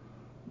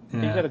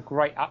 He's had a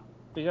great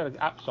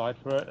upside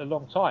for a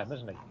long time,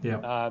 hasn't he?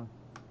 Yeah.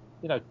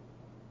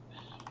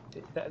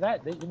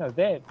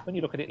 When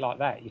you look at it like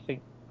that, you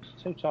think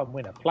 2-time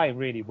winner, playing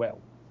really well,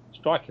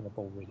 striking the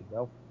ball really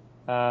well.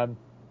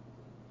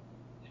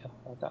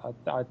 I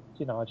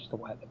just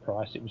thought at the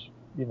price it was,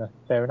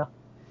 fair enough.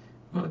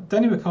 Well,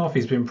 Denny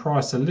McCarthy's been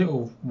priced a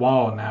little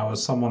while now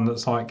as someone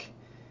that's like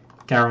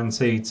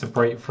guaranteed to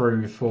break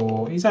through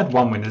for. He's had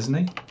one win, hasn't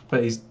he?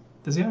 But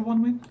does he have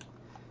one win?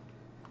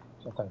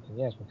 I don't think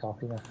he has,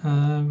 McCarthy.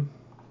 No.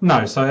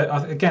 No.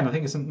 So again, I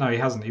think he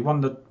hasn't. He won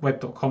the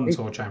Web.com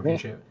Tour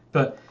Championship,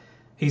 but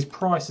he's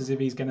priced as if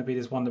he's going to be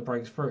this one that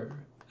breaks through.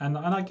 And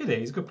I get it.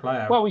 He's a good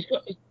player. Well, he's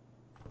got.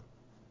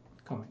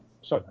 Come on.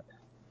 Sorry.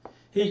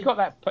 He's got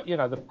that,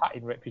 the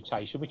putting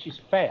reputation, which is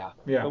fair.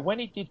 Yeah. But when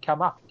he did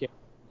come up again,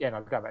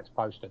 I'll go back to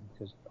Poston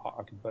because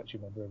I can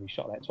virtually remember every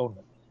shot of that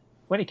tournament.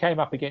 When he came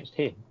up against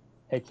him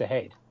head to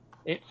head,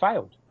 it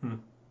failed.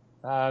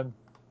 And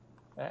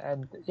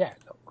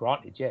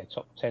granted,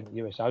 top 10 at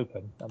US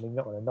Open. I mean,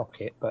 not going to knock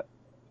it, but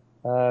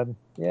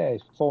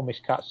it's 4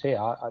 missed cuts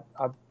here.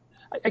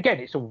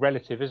 Again, it's all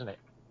relative, isn't it?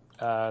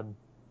 That's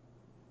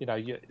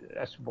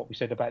what we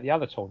said about the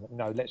other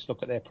tournament. Let's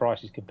look at their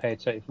prices compared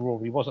to if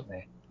Rory wasn't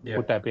there. Yeah.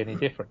 Would that be any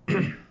different?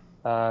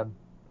 I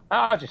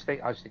just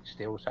think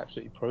Steele's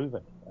absolutely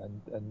proven,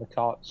 and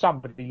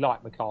somebody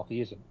like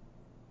McCarthy isn't,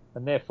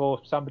 and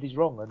therefore somebody's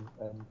wrong.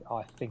 And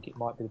I think it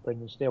might be the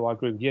Brendan Steele. I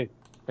agree with you.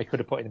 They could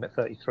have put him at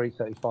 33,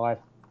 35,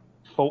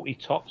 40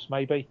 tops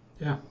maybe.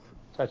 Yeah.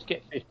 So to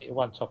get 50 to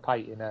 1 top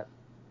 8 in an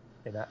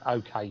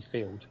okay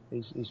field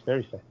is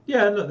very fair.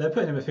 Yeah, look, they're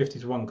putting him at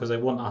 50 to 1 because they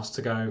want us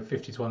to go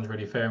 50 to 1 is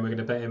really fair and we're going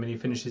to bet him and he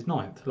finishes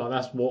 9th. Like,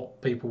 that's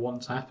what people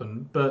want to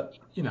happen. But,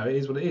 it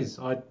is what it is.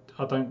 I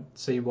don't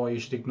see why you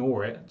should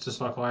ignore it,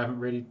 just like I haven't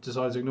really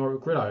decided to ignore it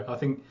with Grillo. I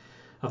think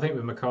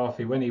with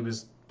McCarthy, when he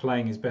was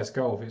playing his best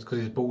golf, it's because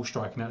his ball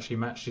striking actually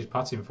matched his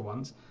putting for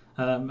once.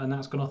 And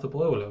that's gone off the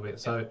boil a little bit.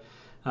 So,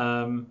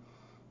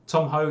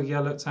 Tom Hoge, I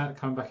looked at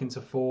coming back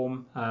into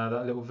form.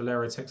 That little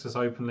Valero Texas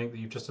Open link that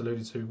you've just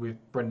alluded to with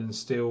Brendan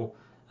Steele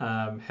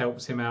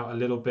helps him out a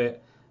little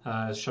bit.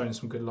 Has shown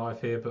some good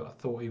life here, but I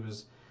thought he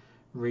was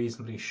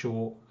reasonably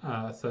short,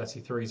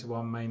 33 to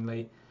 1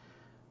 mainly.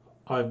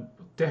 I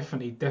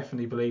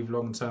definitely believe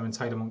long term in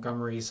Taylor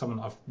Montgomery. He's someone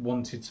I've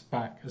wanted to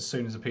back as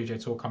soon as the PGA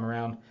Tour come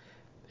around.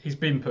 He's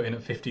been put in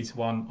at 50 to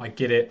 1. I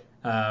get it.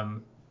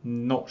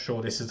 Not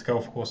sure this is the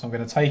golf course I'm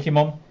going to take him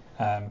on.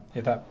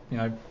 If that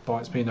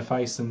bites me in the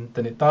face, then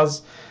it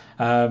does.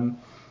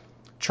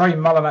 Trey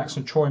Mullinax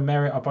and Troy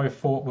Merritt I both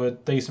thought were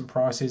decent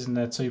prices, and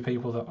they're two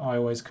people that I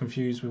always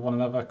confuse with one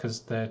another because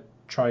they're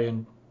Trey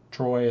and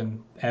Troy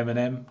and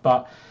M&M.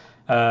 But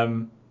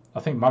I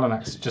think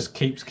Mullinax just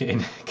keeps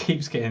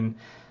getting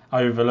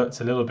overlooked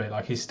a little bit.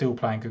 Like, he's still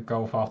playing good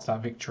golf after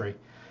that victory.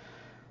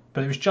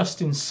 But it was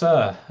Justin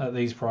Suh at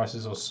these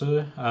prices, or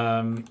Suh,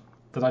 that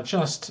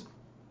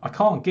I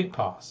can't get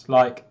past.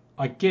 Like,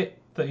 I get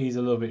that he's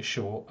a little bit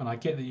short, and I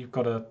get that you've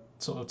got to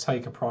sort of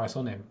take a price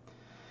on him.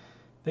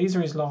 These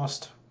are his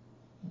last,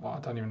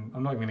 I'm not even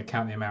going to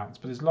count the amounts,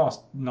 but his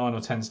last 9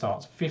 or 10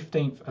 starts: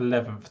 15th,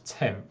 11th,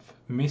 10th,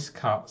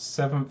 miscut,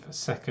 7th,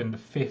 2nd,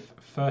 5th,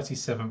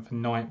 37th,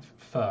 9th,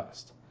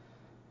 1st.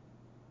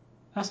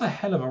 That's a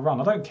hell of a run.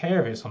 I don't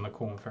care if it's on the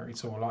Korn Ferry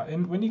Tour.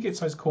 When you get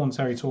to those Korn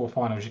Ferry Tour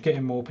finals, you're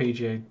getting more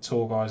PGA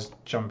Tour guys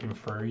jumping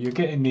through. You're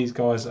getting these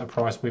guys at a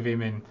price with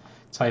him in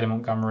Taylor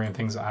Montgomery and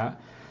things like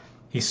that.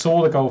 He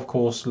saw the golf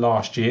course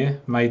last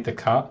year, made the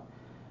cut.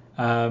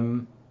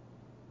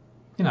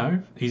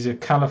 He's a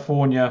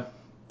California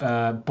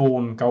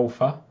born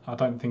golfer. I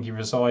don't think he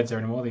resides there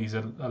anymore. He's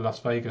a Las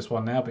Vegas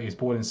one now, but he was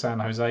born in San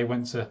Jose,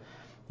 went to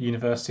the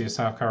University of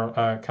South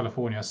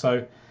California.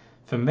 So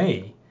for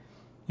me,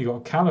 you've got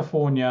a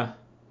California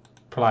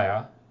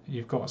player,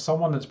 you've got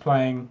someone that's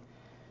playing,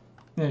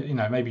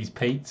 maybe he's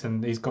peaked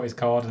and he's got his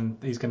card and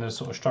he's going to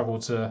sort of struggle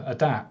to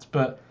adapt.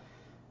 But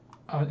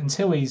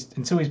until he's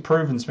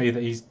proven to me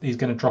that he's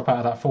going to drop out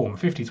of that form,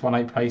 50 to 1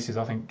 8 places,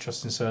 I think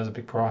Justin Suh is a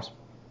big price.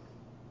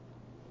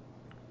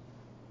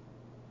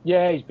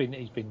 Yeah, he's been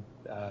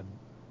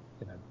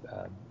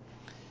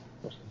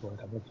what's the word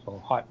I'm looking for?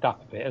 Hyped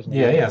up a bit, hasn't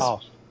he? Yeah, he has.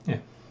 Past. Yeah.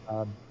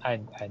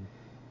 And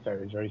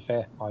very, very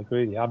fair. I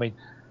agree with you. I mean,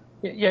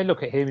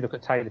 look at him. You look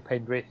at Taylor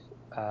Pendrith.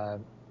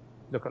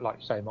 Look at, like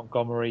you say,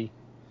 Montgomery.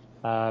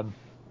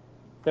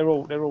 They're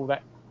all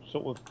that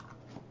sort of.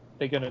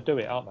 They're going to do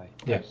it, aren't they?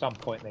 Yeah. At some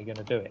point, they're going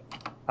to do it.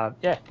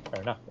 Fair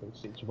enough.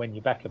 It's when you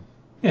back them.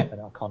 Yeah.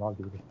 And I can't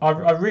argue with you.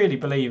 I really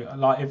believe,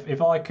 like,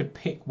 if I could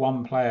pick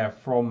one player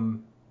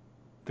from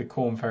the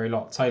Korn Ferry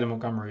lot, Taylor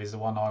Montgomery is the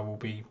one I will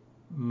be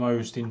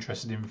most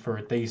interested in for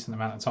a decent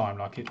amount of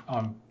time.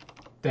 I'm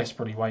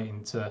desperately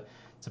waiting to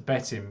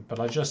bet him,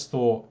 but I just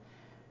thought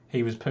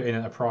he was put in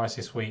at a price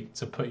this week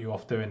to put you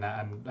off doing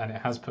that, and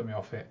it has put me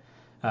off it.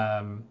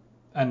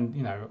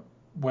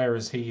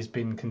 Whereas he's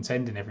been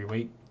contending every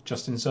week,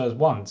 Justin Suh's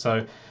won,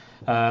 so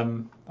I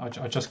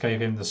just gave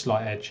him the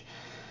slight edge.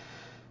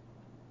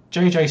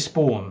 JJ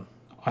Spawn,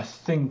 I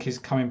think, is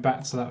coming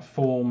back to that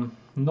form,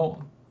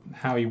 not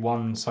how he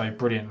won so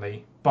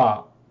brilliantly,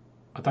 but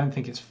I don't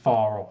think it's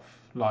far off.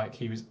 Like,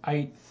 he was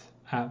 8th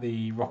at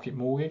the Rocket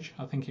Mortgage,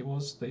 I think it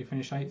was, that he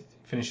finished 8th. He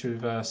finished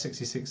with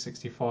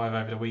 66-65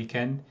 over the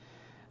weekend.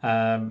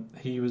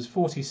 He was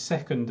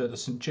 42nd at the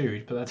St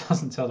Jude, but that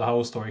doesn't tell the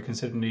whole story,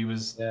 considering he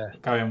was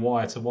going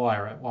wire to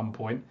wire at one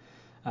point.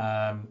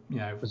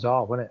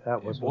 Bizarre, wasn't it?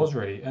 It was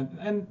really,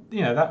 and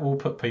that will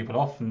put people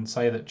off and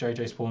say that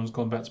JJ Spawn's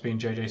gone back to being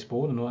JJ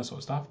Spawn and all that sort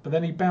of stuff. But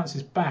then he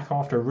bounces back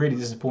after a really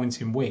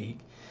disappointing week,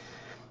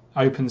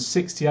 opens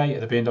 68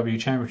 at the BMW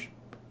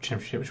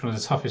Championship, which is one of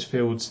the toughest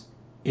fields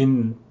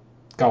in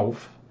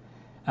golf,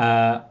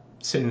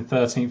 sitting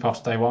 13th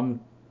after day one.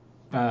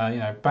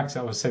 Backs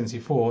out with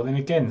 74, then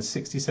again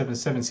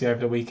 67-70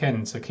 over the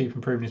weekend to keep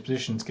improving his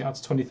position to get up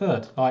to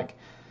 23rd. I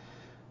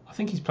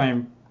think he's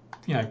playing,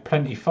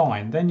 plenty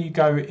fine. Then you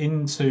go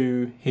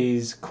into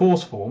his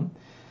course form,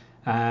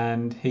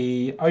 and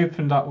he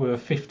opened up with a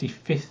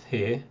 55th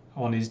here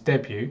on his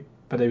debut,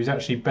 but he was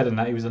actually better than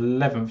that. He was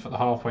 11th at the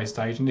halfway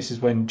stage, and this is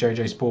when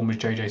JJ Spawn was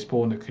JJ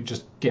Spawn that could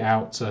just get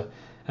out to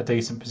a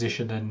decent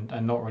position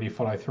and not really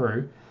follow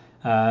through.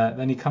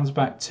 Then he comes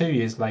back 2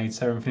 years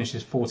later and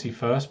finishes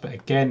 41st, but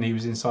again he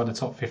was inside the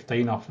top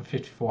 15 after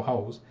 54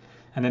 holes.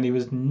 And then he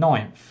was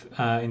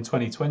 9th in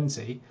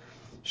 2020,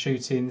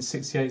 shooting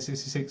 68,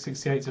 66,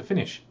 68 to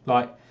finish.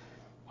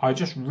 I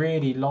just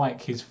really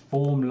like his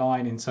form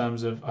line in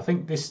terms of, I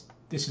think this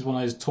is one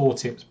of those tour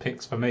tips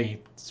picks for me,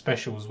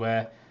 specials,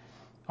 where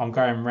I'm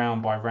going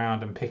round by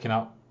round and picking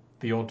up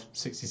the odd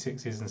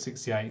 66s and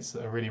 68s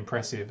that are really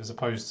impressive as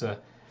opposed to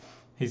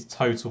his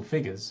total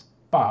figures.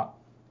 But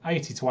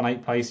 80 to 1,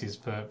 8 places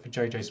for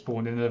JJ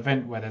Spawn in an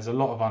event where there's a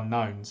lot of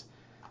unknowns.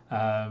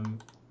 I'm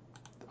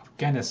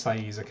going to say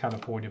he's a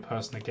California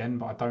person again,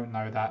 but I don't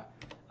know that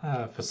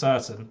for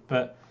certain.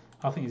 But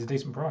I think he's a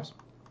decent price.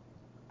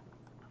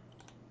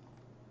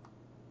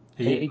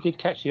 He did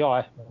catch the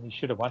eye, and he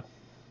should have won.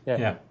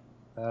 Yeah.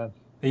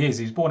 He is.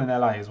 He's born in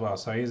LA as well,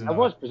 so he's. It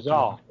was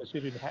bizarre.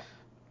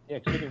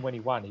 Considering when he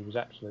won, he was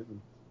absolutely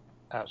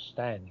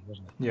outstanding,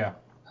 wasn't he? Yeah.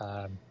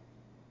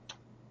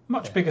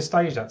 Much bigger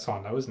stage that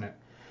time, though, isn't it?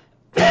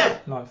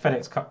 Like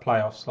FedEx Cup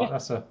playoffs,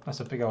 that's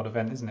a big old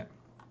event, isn't it?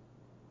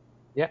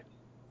 Yeah.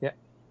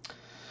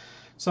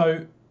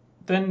 So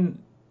then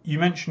you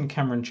mentioned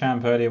Cameron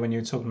Champ earlier when you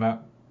were talking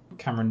about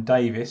Cameron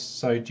Davis.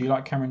 So do you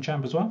like Cameron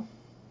Champ as well?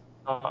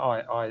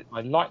 I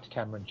liked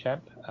Cameron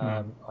Champ.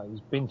 He's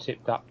been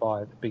tipped up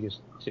by the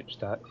biggest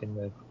tipster in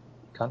the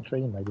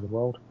country and maybe the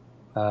world,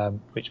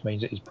 which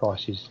means that his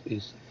price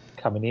is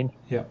coming in.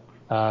 Yeah.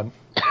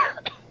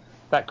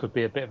 That could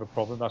be a bit of a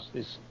problem.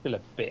 There's still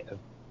a bit of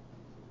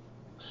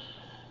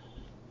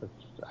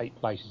 8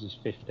 places is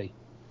 50.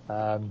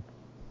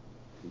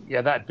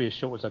 That'd be as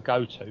short as I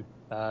go to.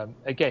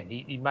 Again,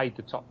 he made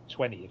the top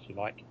 20, if you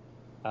like.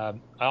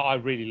 I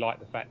really like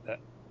the fact that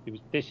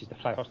this is the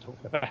player I was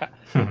talking about.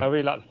 I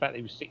really like the fact that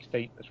he was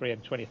 16th,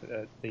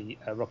 320th at the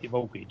Rocket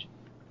Mortgage.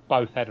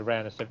 Both had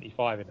around a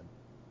 75 in them.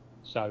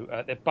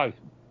 So they're both,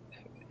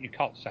 you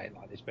can't say it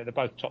like this, but they're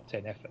both top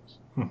 10 efforts.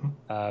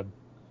 Mm-hmm.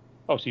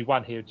 Obviously,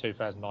 one here in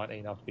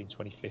 2019 after being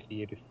 25th the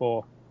year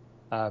before.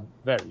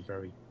 Very,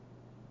 very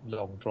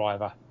long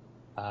driver.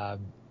 I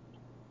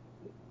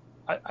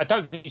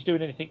don't think he's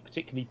doing anything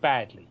particularly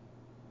badly.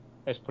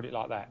 Let's put it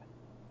like that.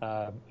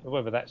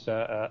 Whether that's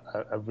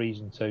a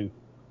reason to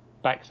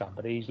back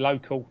somebody. He's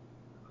local,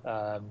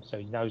 so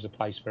he knows the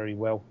place very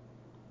well.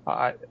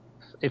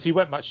 If he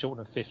went much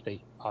shorter than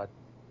 50, I'd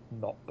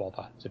not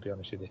bother, to be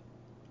honest with you.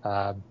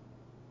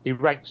 He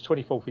ranks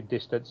 24th in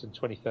distance and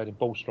 23rd in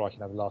ball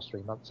striking over the last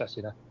 3 months. That's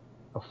in a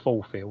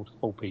full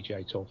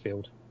PGA Tour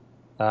field.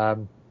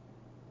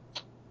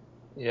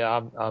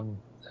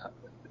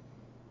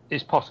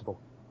 It's possible.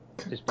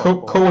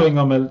 Calling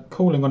on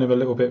him a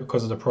little bit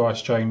because of the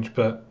price change,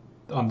 but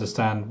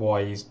understand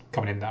why he's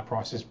coming in that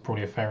price is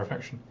probably a fair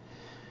reflection.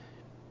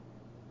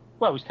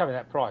 Well, he's coming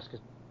at that price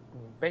because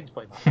Ben's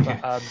put him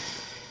up.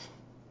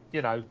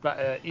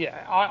 But,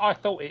 I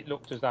thought it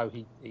looked as though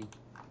he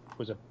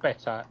was a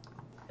better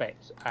bet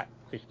at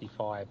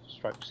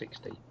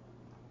 55/60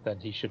 than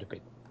he should have been.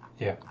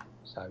 Yeah.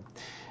 So,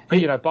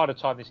 but, by the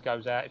time this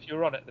goes out, if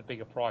you're on at the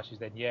bigger prices,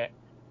 then yeah.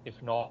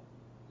 If not,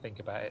 think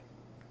about it.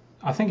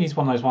 I think he's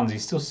one of those ones.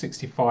 He's still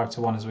 65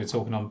 to 1 as we're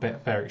talking on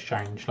Betfair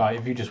Exchange.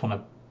 If you just want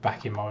to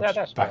back him, I'll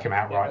just back him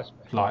outright.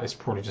 It's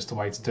probably just the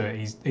way to do it.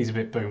 He's a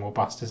bit boom or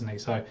bust, isn't he?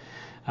 So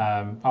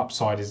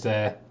upside is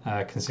there,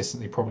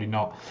 consistently probably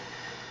not.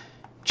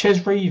 Ches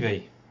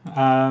Reavie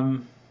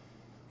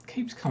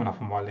keeps coming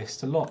up on my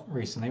list a lot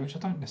recently, which I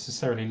don't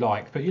necessarily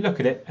like. But you look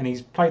at it, and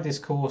he's played this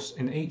course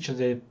in each of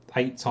the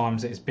 8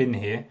 times that it's been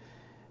here.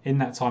 In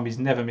that time, he's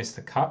never missed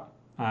the cut.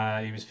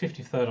 He was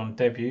 53rd on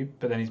debut,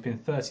 but then he's been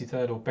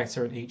 33rd or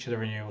better at each of the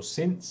renewals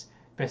since.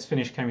 Best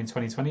finish came in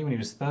 2020 when he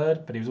was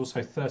 3rd, but he was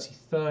also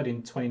 33rd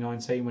in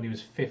 2019 when he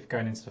was 5th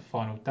going into the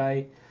final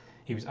day.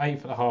 He was 8th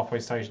at the halfway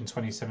stage in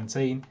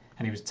 2017,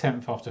 and he was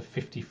 10th after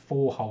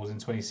 54 holes in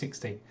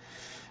 2016.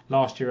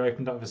 Last year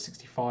opened up with a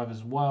 65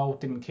 as well,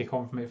 didn't kick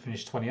on from it,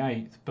 finished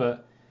 28th,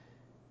 but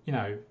he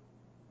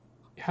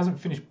hasn't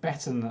finished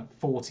better than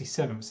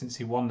 47th since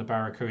he won the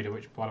Barracuda,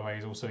 which by the way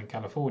is also in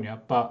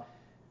California, but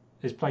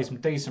he's played some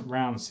decent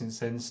rounds since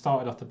then.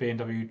 Started off the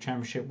BMW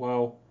Championship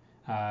well,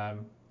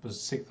 was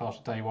 6th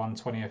after day one,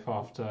 20th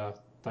after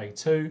day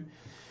 2.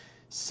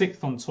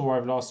 6th on tour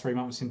over the last 3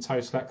 months in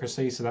total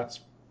accuracy, so that's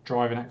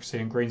driving accuracy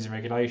and greens and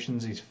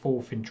regulations. He's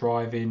 4th in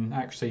driving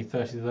accuracy,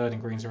 33rd in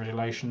greens and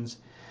regulations.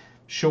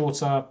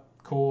 Shorter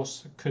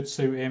course could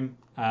suit him,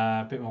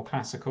 a bit more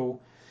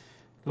classical.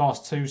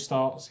 Last 2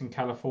 starts in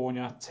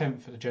California,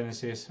 10th at the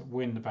Genesis,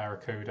 win the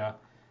Barracuda.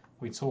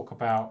 We talk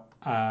about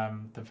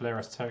the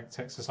Valeros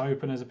Texas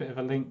Open as a bit of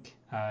a link.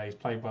 He's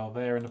played well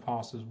there in the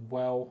past as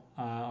well,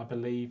 I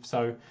believe.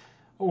 So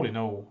all in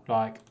all,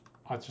 like,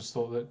 I just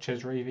thought that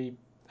Chez Reavie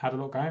had a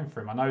lot going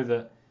for him. I know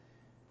that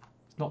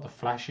he's not the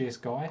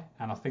flashiest guy,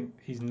 and I think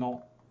he's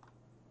not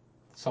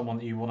someone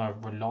that you want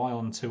to rely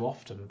on too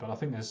often, but I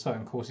think there's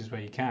certain courses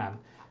where you can,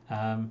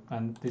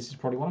 and this is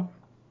probably one of them.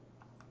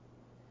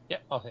 Yeah,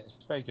 I think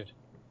it's very good.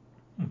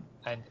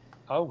 And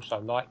I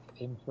also like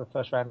him for the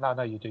first round. I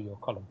know you do your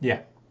column.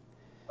 Yeah.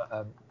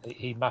 But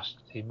he must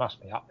be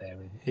up there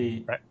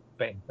in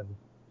betting for the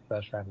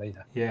first round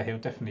leader. Yeah, he'll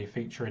definitely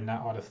feature in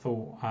that, I'd have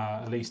thought,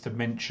 at least a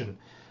mention.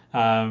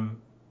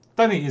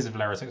 Don't think he is a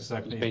Valeros Texas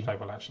Open. He's played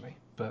well, actually,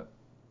 but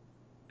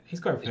he's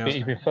got everything else.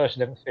 He's been 1st,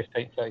 11th,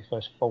 15th,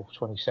 31st, 4th,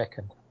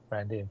 22nd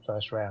round in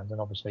first round, and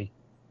obviously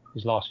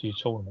his last few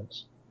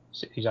tournaments,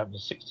 he's opened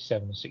at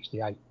 67 and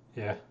 68.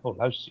 Yeah. Well,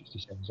 those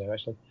 67s there,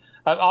 actually.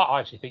 I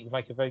actually think you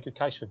make a very good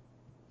case for him.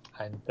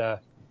 And,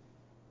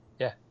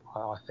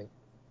 I think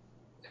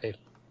if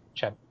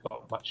Champ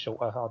got much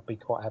shorter, I'd be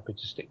quite happy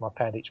to stick my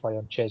pound each way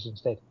on Chez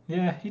instead.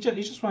 Yeah, he's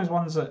just one of those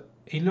ones that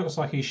he looks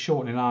like he's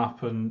shortening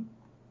up and,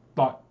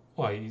 like,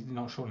 well, he's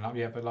not shortening up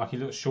yet, but like he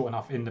looks short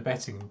enough in the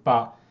betting,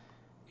 but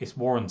it's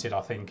warranted,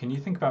 I think. And you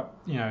think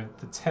about, the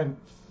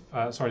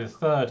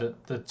 3rd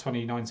at the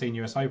 2019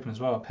 US Open as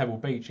well at Pebble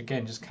Beach.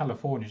 Again, just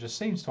California just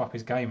seems to up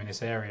his game in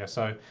this area.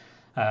 So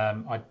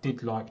I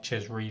did like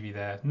Chez Reavie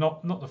there.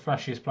 Not the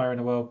flashiest player in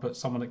the world, but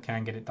someone that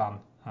can get it done.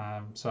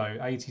 So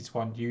 80 to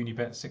 1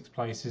 Unibet, 6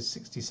 places,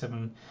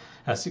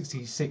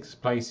 66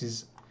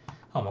 places.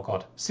 Oh my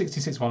God,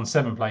 66 to 1,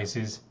 7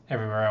 places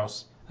everywhere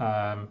else,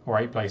 or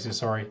 8 places.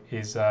 Sorry,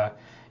 is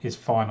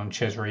fine on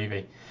Chez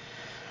Reavie.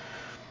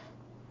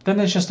 Then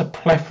there's just a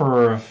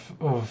plethora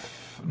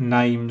of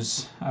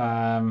names.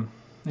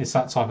 It's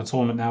that type of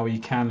tournament now where you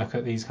can look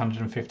at these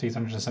 150s,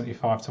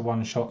 175 to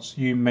 1 shots.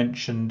 You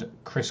mentioned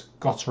Chris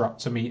Gotterup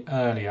to me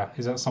earlier.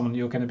 Is that someone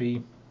you're going to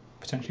be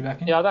potentially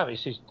backing? Yeah, I don't think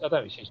it's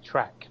his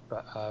track,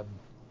 but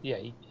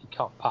he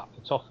can't putt for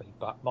toffee.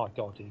 But my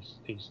God, he's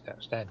an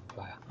outstanding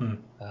player.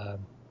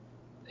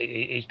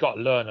 He's got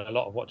to learn a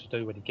lot of what to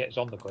do when he gets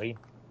on the green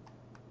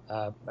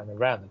and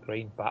around the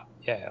green. But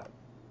yeah,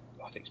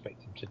 I'd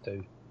expect him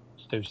to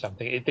do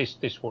something.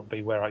 This wouldn't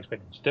be where I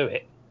expect him to do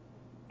it,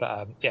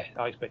 but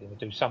I expect him to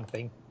do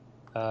something.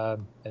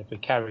 And if we're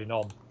carrying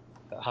on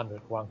at 100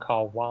 to 1,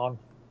 Carl Yuan,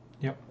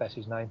 that's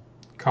his name.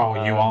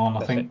 Carl Yuan,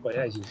 I think.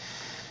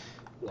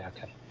 Yeah,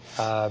 okay.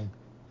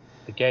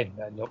 Again,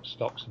 that looks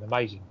an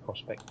amazing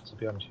prospect, to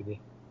be honest with you.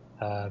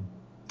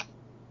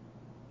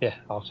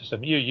 After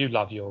some, you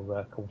love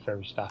your Corn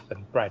Ferry stuff,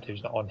 and Brad,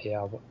 who's not on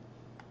here,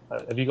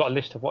 have you got a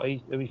list of who he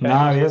found?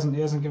 No, he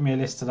hasn't given me a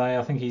list today.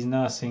 I think he's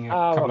nursing a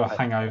couple of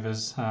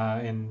hangovers.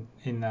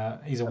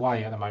 He's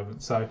away at the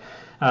moment. So,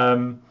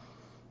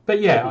 but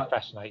yeah, it'll be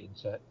fascinating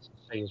to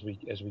see as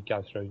we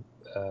go through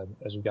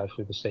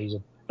the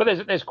season.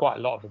 But there's quite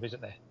a lot of them,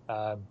 isn't there?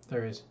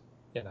 There is.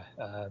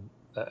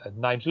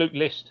 Names: Luke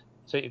List,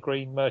 Cedar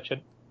Green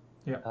Merchant.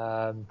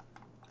 Yeah.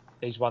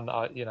 He's one that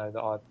I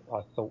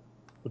thought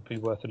would be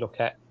worth a look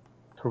at.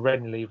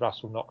 Perennially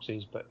Russell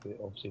Knox's, but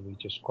obviously we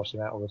just cross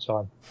him out all the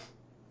time.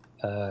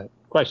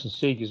 Grayson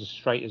Sieg is as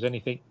straight as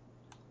anything.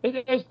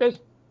 It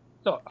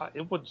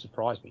wouldn't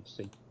surprise me to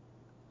see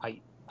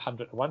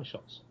 800 to 1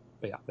 shots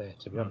be up there,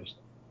 to be honest.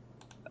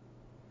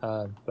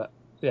 But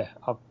yeah,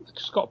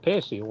 Scott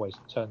Piercy always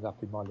turns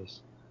up in my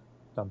list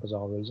for some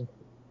bizarre reason.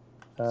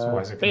 It's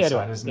always a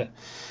concern, isn't it?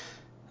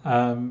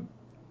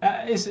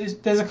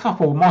 There's a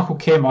couple. Michael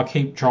Kim, I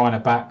keep trying to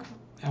back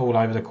all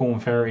over the Corn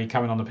Ferry,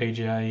 coming on the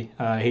PGA.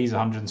 He's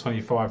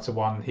 125 to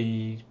 1.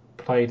 He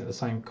played at the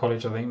same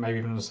college, I think, maybe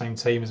even on the same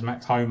team as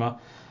Max Homa.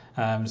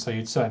 So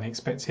you'd certainly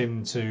expect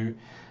him to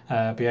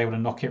be able to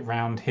knock it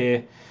round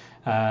here.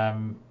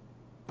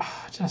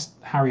 Just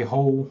Harry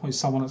Hall is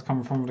someone that's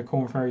coming from the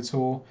Corn Ferry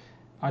Tour.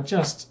 I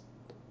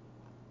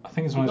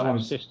think it's one of those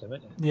ones. System,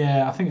 isn't it?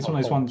 Yeah, I think it's one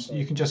of those ones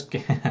you can just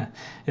get.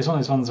 It's one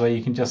of those ones where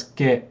you can just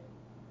get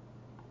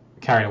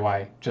carried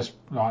away. Just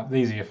like,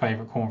 these are your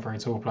favourite Corn Ferry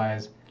Tour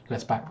players.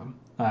 Let's back them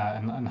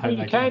and hope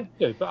they can.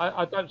 Do, but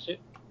I don't see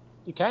it.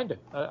 You can do.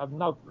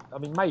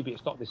 Maybe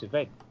it's not this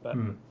event, but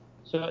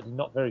certainly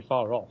not very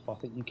far off. I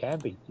think you can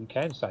be. You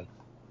can say,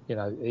 we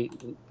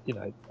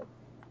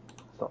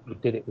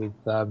did it with.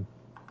 Do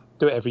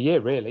it every year,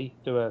 really.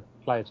 Do a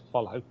player to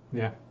follow,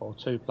 or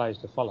 2 players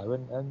to follow,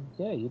 and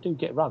you do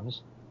get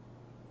runs.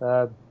 They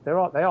are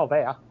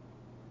there.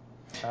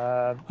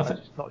 I'm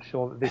just not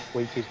sure that this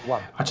week is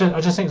one. I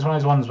just think it's one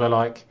of those ones where,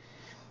 like,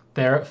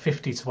 they're at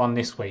 50 to 1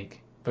 this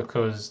week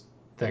because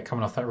they're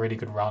coming off that really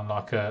good run,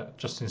 like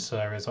Justin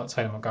Suhr is, like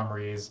Taylor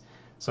Montgomery is.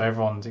 So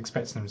everyone's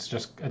expecting them to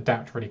just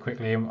adapt really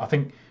quickly. And I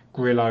think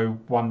Grillo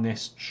won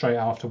this straight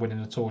after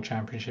winning the Tour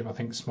Championship. I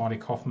think Smiley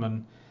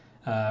Kaufman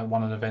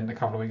won an event a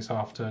couple of weeks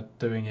after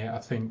doing it. I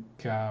think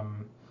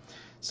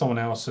someone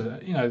else,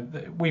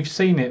 we've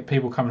seen it,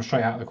 people come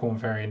straight out of the Corn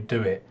Ferry and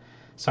do it.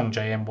 Sung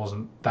J.M.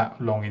 wasn't that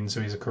long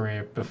into his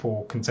career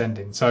before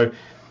contending. So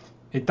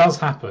it does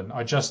happen.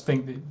 I just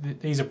think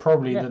that these are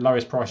probably the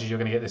lowest prices you're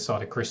going to get this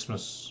side of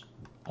Christmas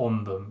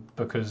on them,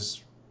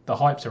 because the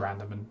hype's around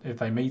them, and if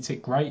they meet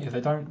it, great. If they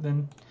don't,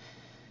 then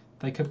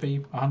they could be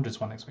 100 to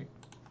 1 next week.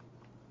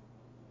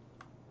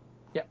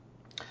 Yeah.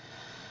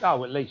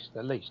 Oh, at least,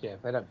 yeah.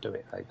 If they don't do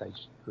it, they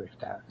just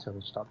drift out until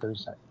they start doing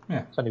so.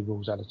 Yeah. It's only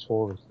Rules Out of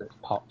Tour that's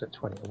parked at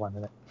 20 to 1,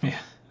 isn't it? Yeah,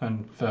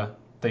 and for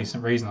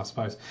decent reason, I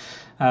suppose.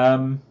 I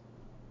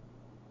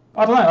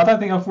don't know. I don't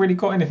think I've really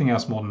got anything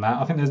else more than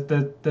that. I think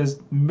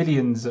there's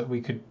millions that we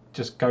could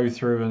just go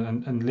through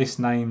and list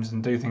names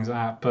and do things like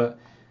that. But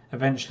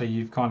eventually,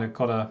 you've kind of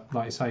got to,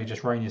 like you say,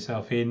 just rein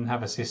yourself in,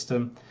 have a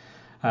system.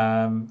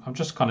 I'm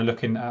just kind of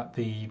looking at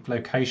the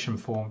location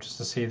form just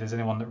to see if there's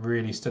anyone that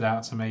really stood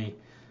out to me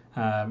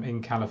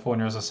in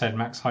California. As I said,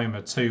 Max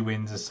Homer, 2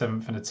 wins, a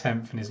 7th and a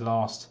 10th in his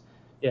last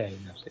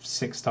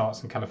 6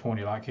 starts in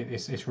California. Like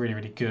it's really,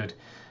 really good.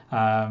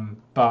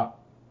 But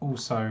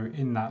also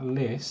in that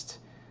list,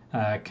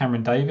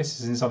 Cameron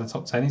Davis is inside the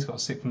top 10. He's got a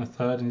 6th and a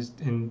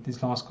 3rd in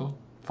his last 5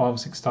 or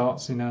 6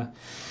 starts in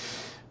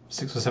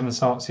 6 or 7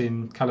 starts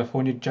in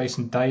California.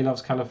 Jason Day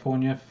loves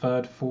California,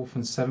 3rd, 4th,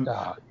 and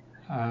 7th.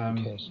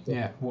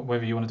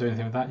 Whether you want to do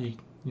anything with that,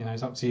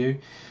 it's up to you.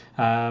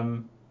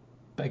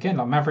 But again,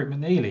 like Maverick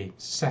McNeely,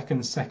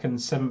 2nd,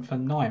 7th,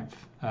 and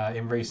 9th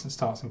in recent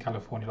starts in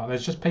California. Like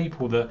there's just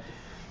people that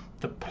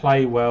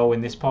play well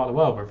in this part of the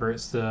world, whether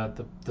it's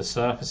the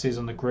surfaces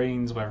on the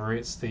greens, whether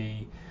it's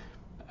the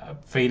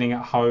feeling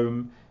at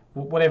home,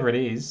 whatever it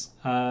is,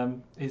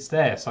 it's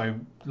there. So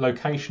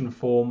location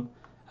form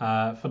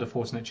for the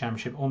Fortinet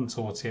Championship on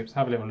Tour Tips.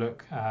 Have a little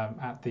look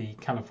at the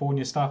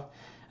California stuff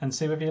and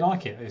see whether you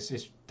like it.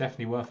 It's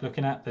definitely worth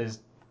looking at. There's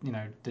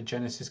the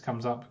Genesis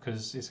comes up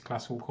because it's a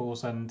classical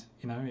course and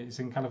it's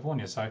in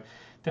California, so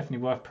definitely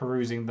worth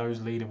perusing those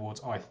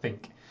leaderboards. I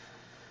think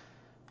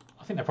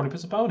that probably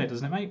puts a bow on it,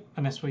 doesn't it, mate?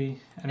 Unless you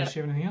have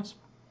anything else.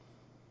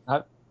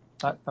 No,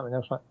 nothing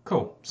else, mate.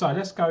 Cool. So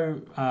let's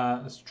go.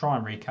 Let's try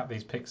and recap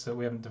these picks that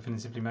we haven't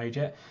definitively made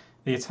yet.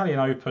 The Italian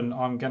Open,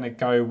 I'm going to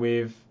go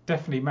with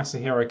definitely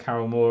Masahiro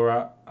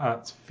Kawamura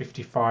at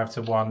 55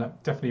 to 1.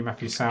 Definitely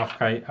Matthew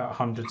Southgate at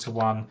 100 to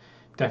 1.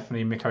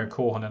 Definitely Mikko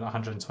Korhonen at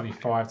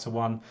 125 to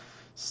 1.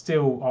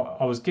 Still,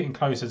 I was getting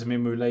closer to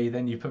Minwoo Lee.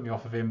 Then you put me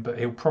off of him, but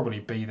he'll probably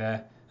be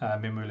there,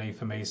 Minwoo Lee,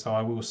 for me. So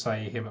I will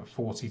say him at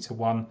 40 to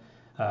 1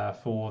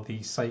 for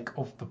the sake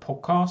of the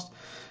podcast.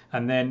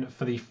 And then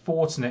for the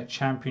Fortinet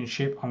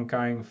Championship, I'm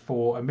going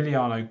for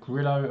Emiliano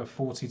Grillo at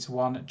 40 to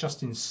 1,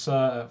 Justin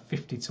Suhr at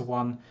 50 to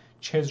 1,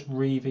 Ches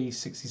Reavie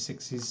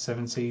 66s,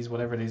 70s,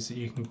 whatever it is that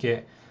you can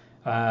get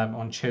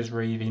on Ches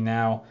Reavie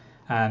now,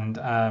 and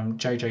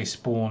JJ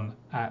Spawn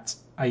at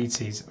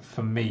 80s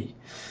for me.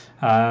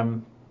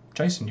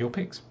 Jason, your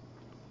picks?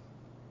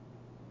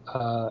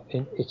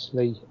 In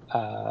Italy,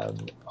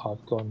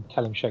 I've gone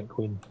Callum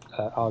Shankwin,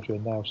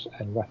 Adrian Naus,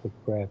 and Rafa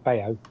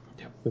Cabrera-Bello,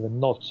 with a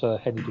nod to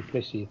Henry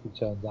Duplessis if he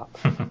turns up,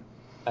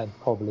 and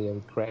probably a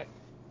regret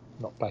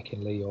not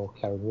backing Lee or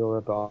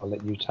Kawamura, but I'll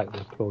let you take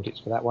the plaudits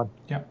for that one.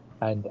 Yep.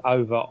 And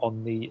over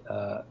on the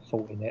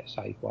Fortinet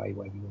Safeway,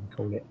 whatever you want to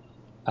call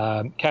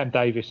it, Cam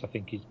Davis, I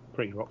think, is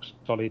pretty rock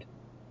solid.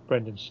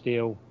 Brendan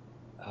Steele,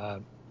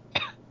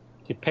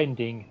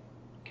 depending,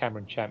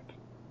 Cameron Champ,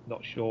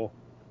 not sure.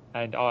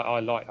 And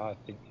I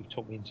think you've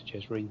talked me into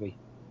Ches Reavie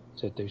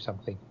to do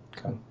something.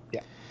 So,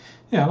 yeah.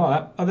 Yeah, I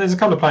like that. There's a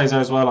couple of players there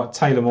as well, like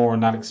Taylor Moore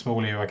and Alex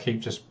Smalley, who I keep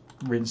just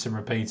rinsing and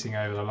repeating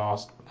over the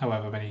last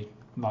however many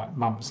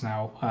months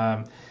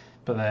now.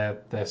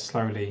 But they're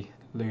slowly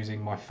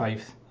losing my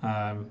faith.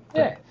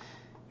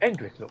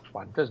 Hendrick looks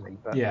one, doesn't he?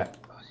 But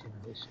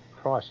his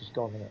price is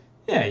gone, isn't it?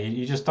 Yeah,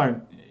 you just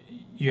don't.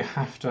 You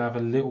have to have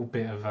a little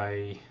bit of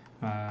a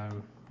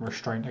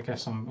restraint, I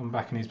guess, on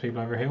backing these people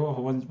over here.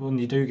 When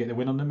you do get the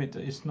win on them,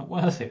 it's not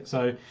worth it.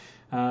 So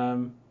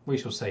we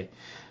shall see.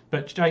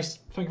 But Jace,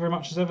 thank you very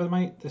much as ever,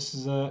 mate.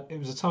 It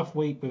was a tough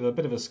week with a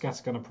bit of a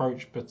scattergun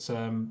approach, but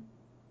 2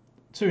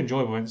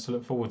 enjoyable events to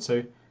look forward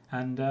to,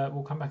 and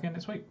we'll come back in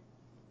next week.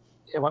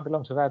 It won't be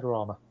long to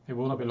Valderrama. It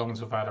will not be long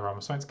to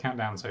Valderrama. Something to count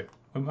down to.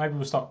 Maybe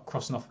we'll start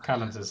crossing off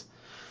calendars.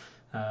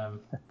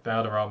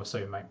 Valderrama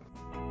soon,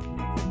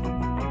 mate.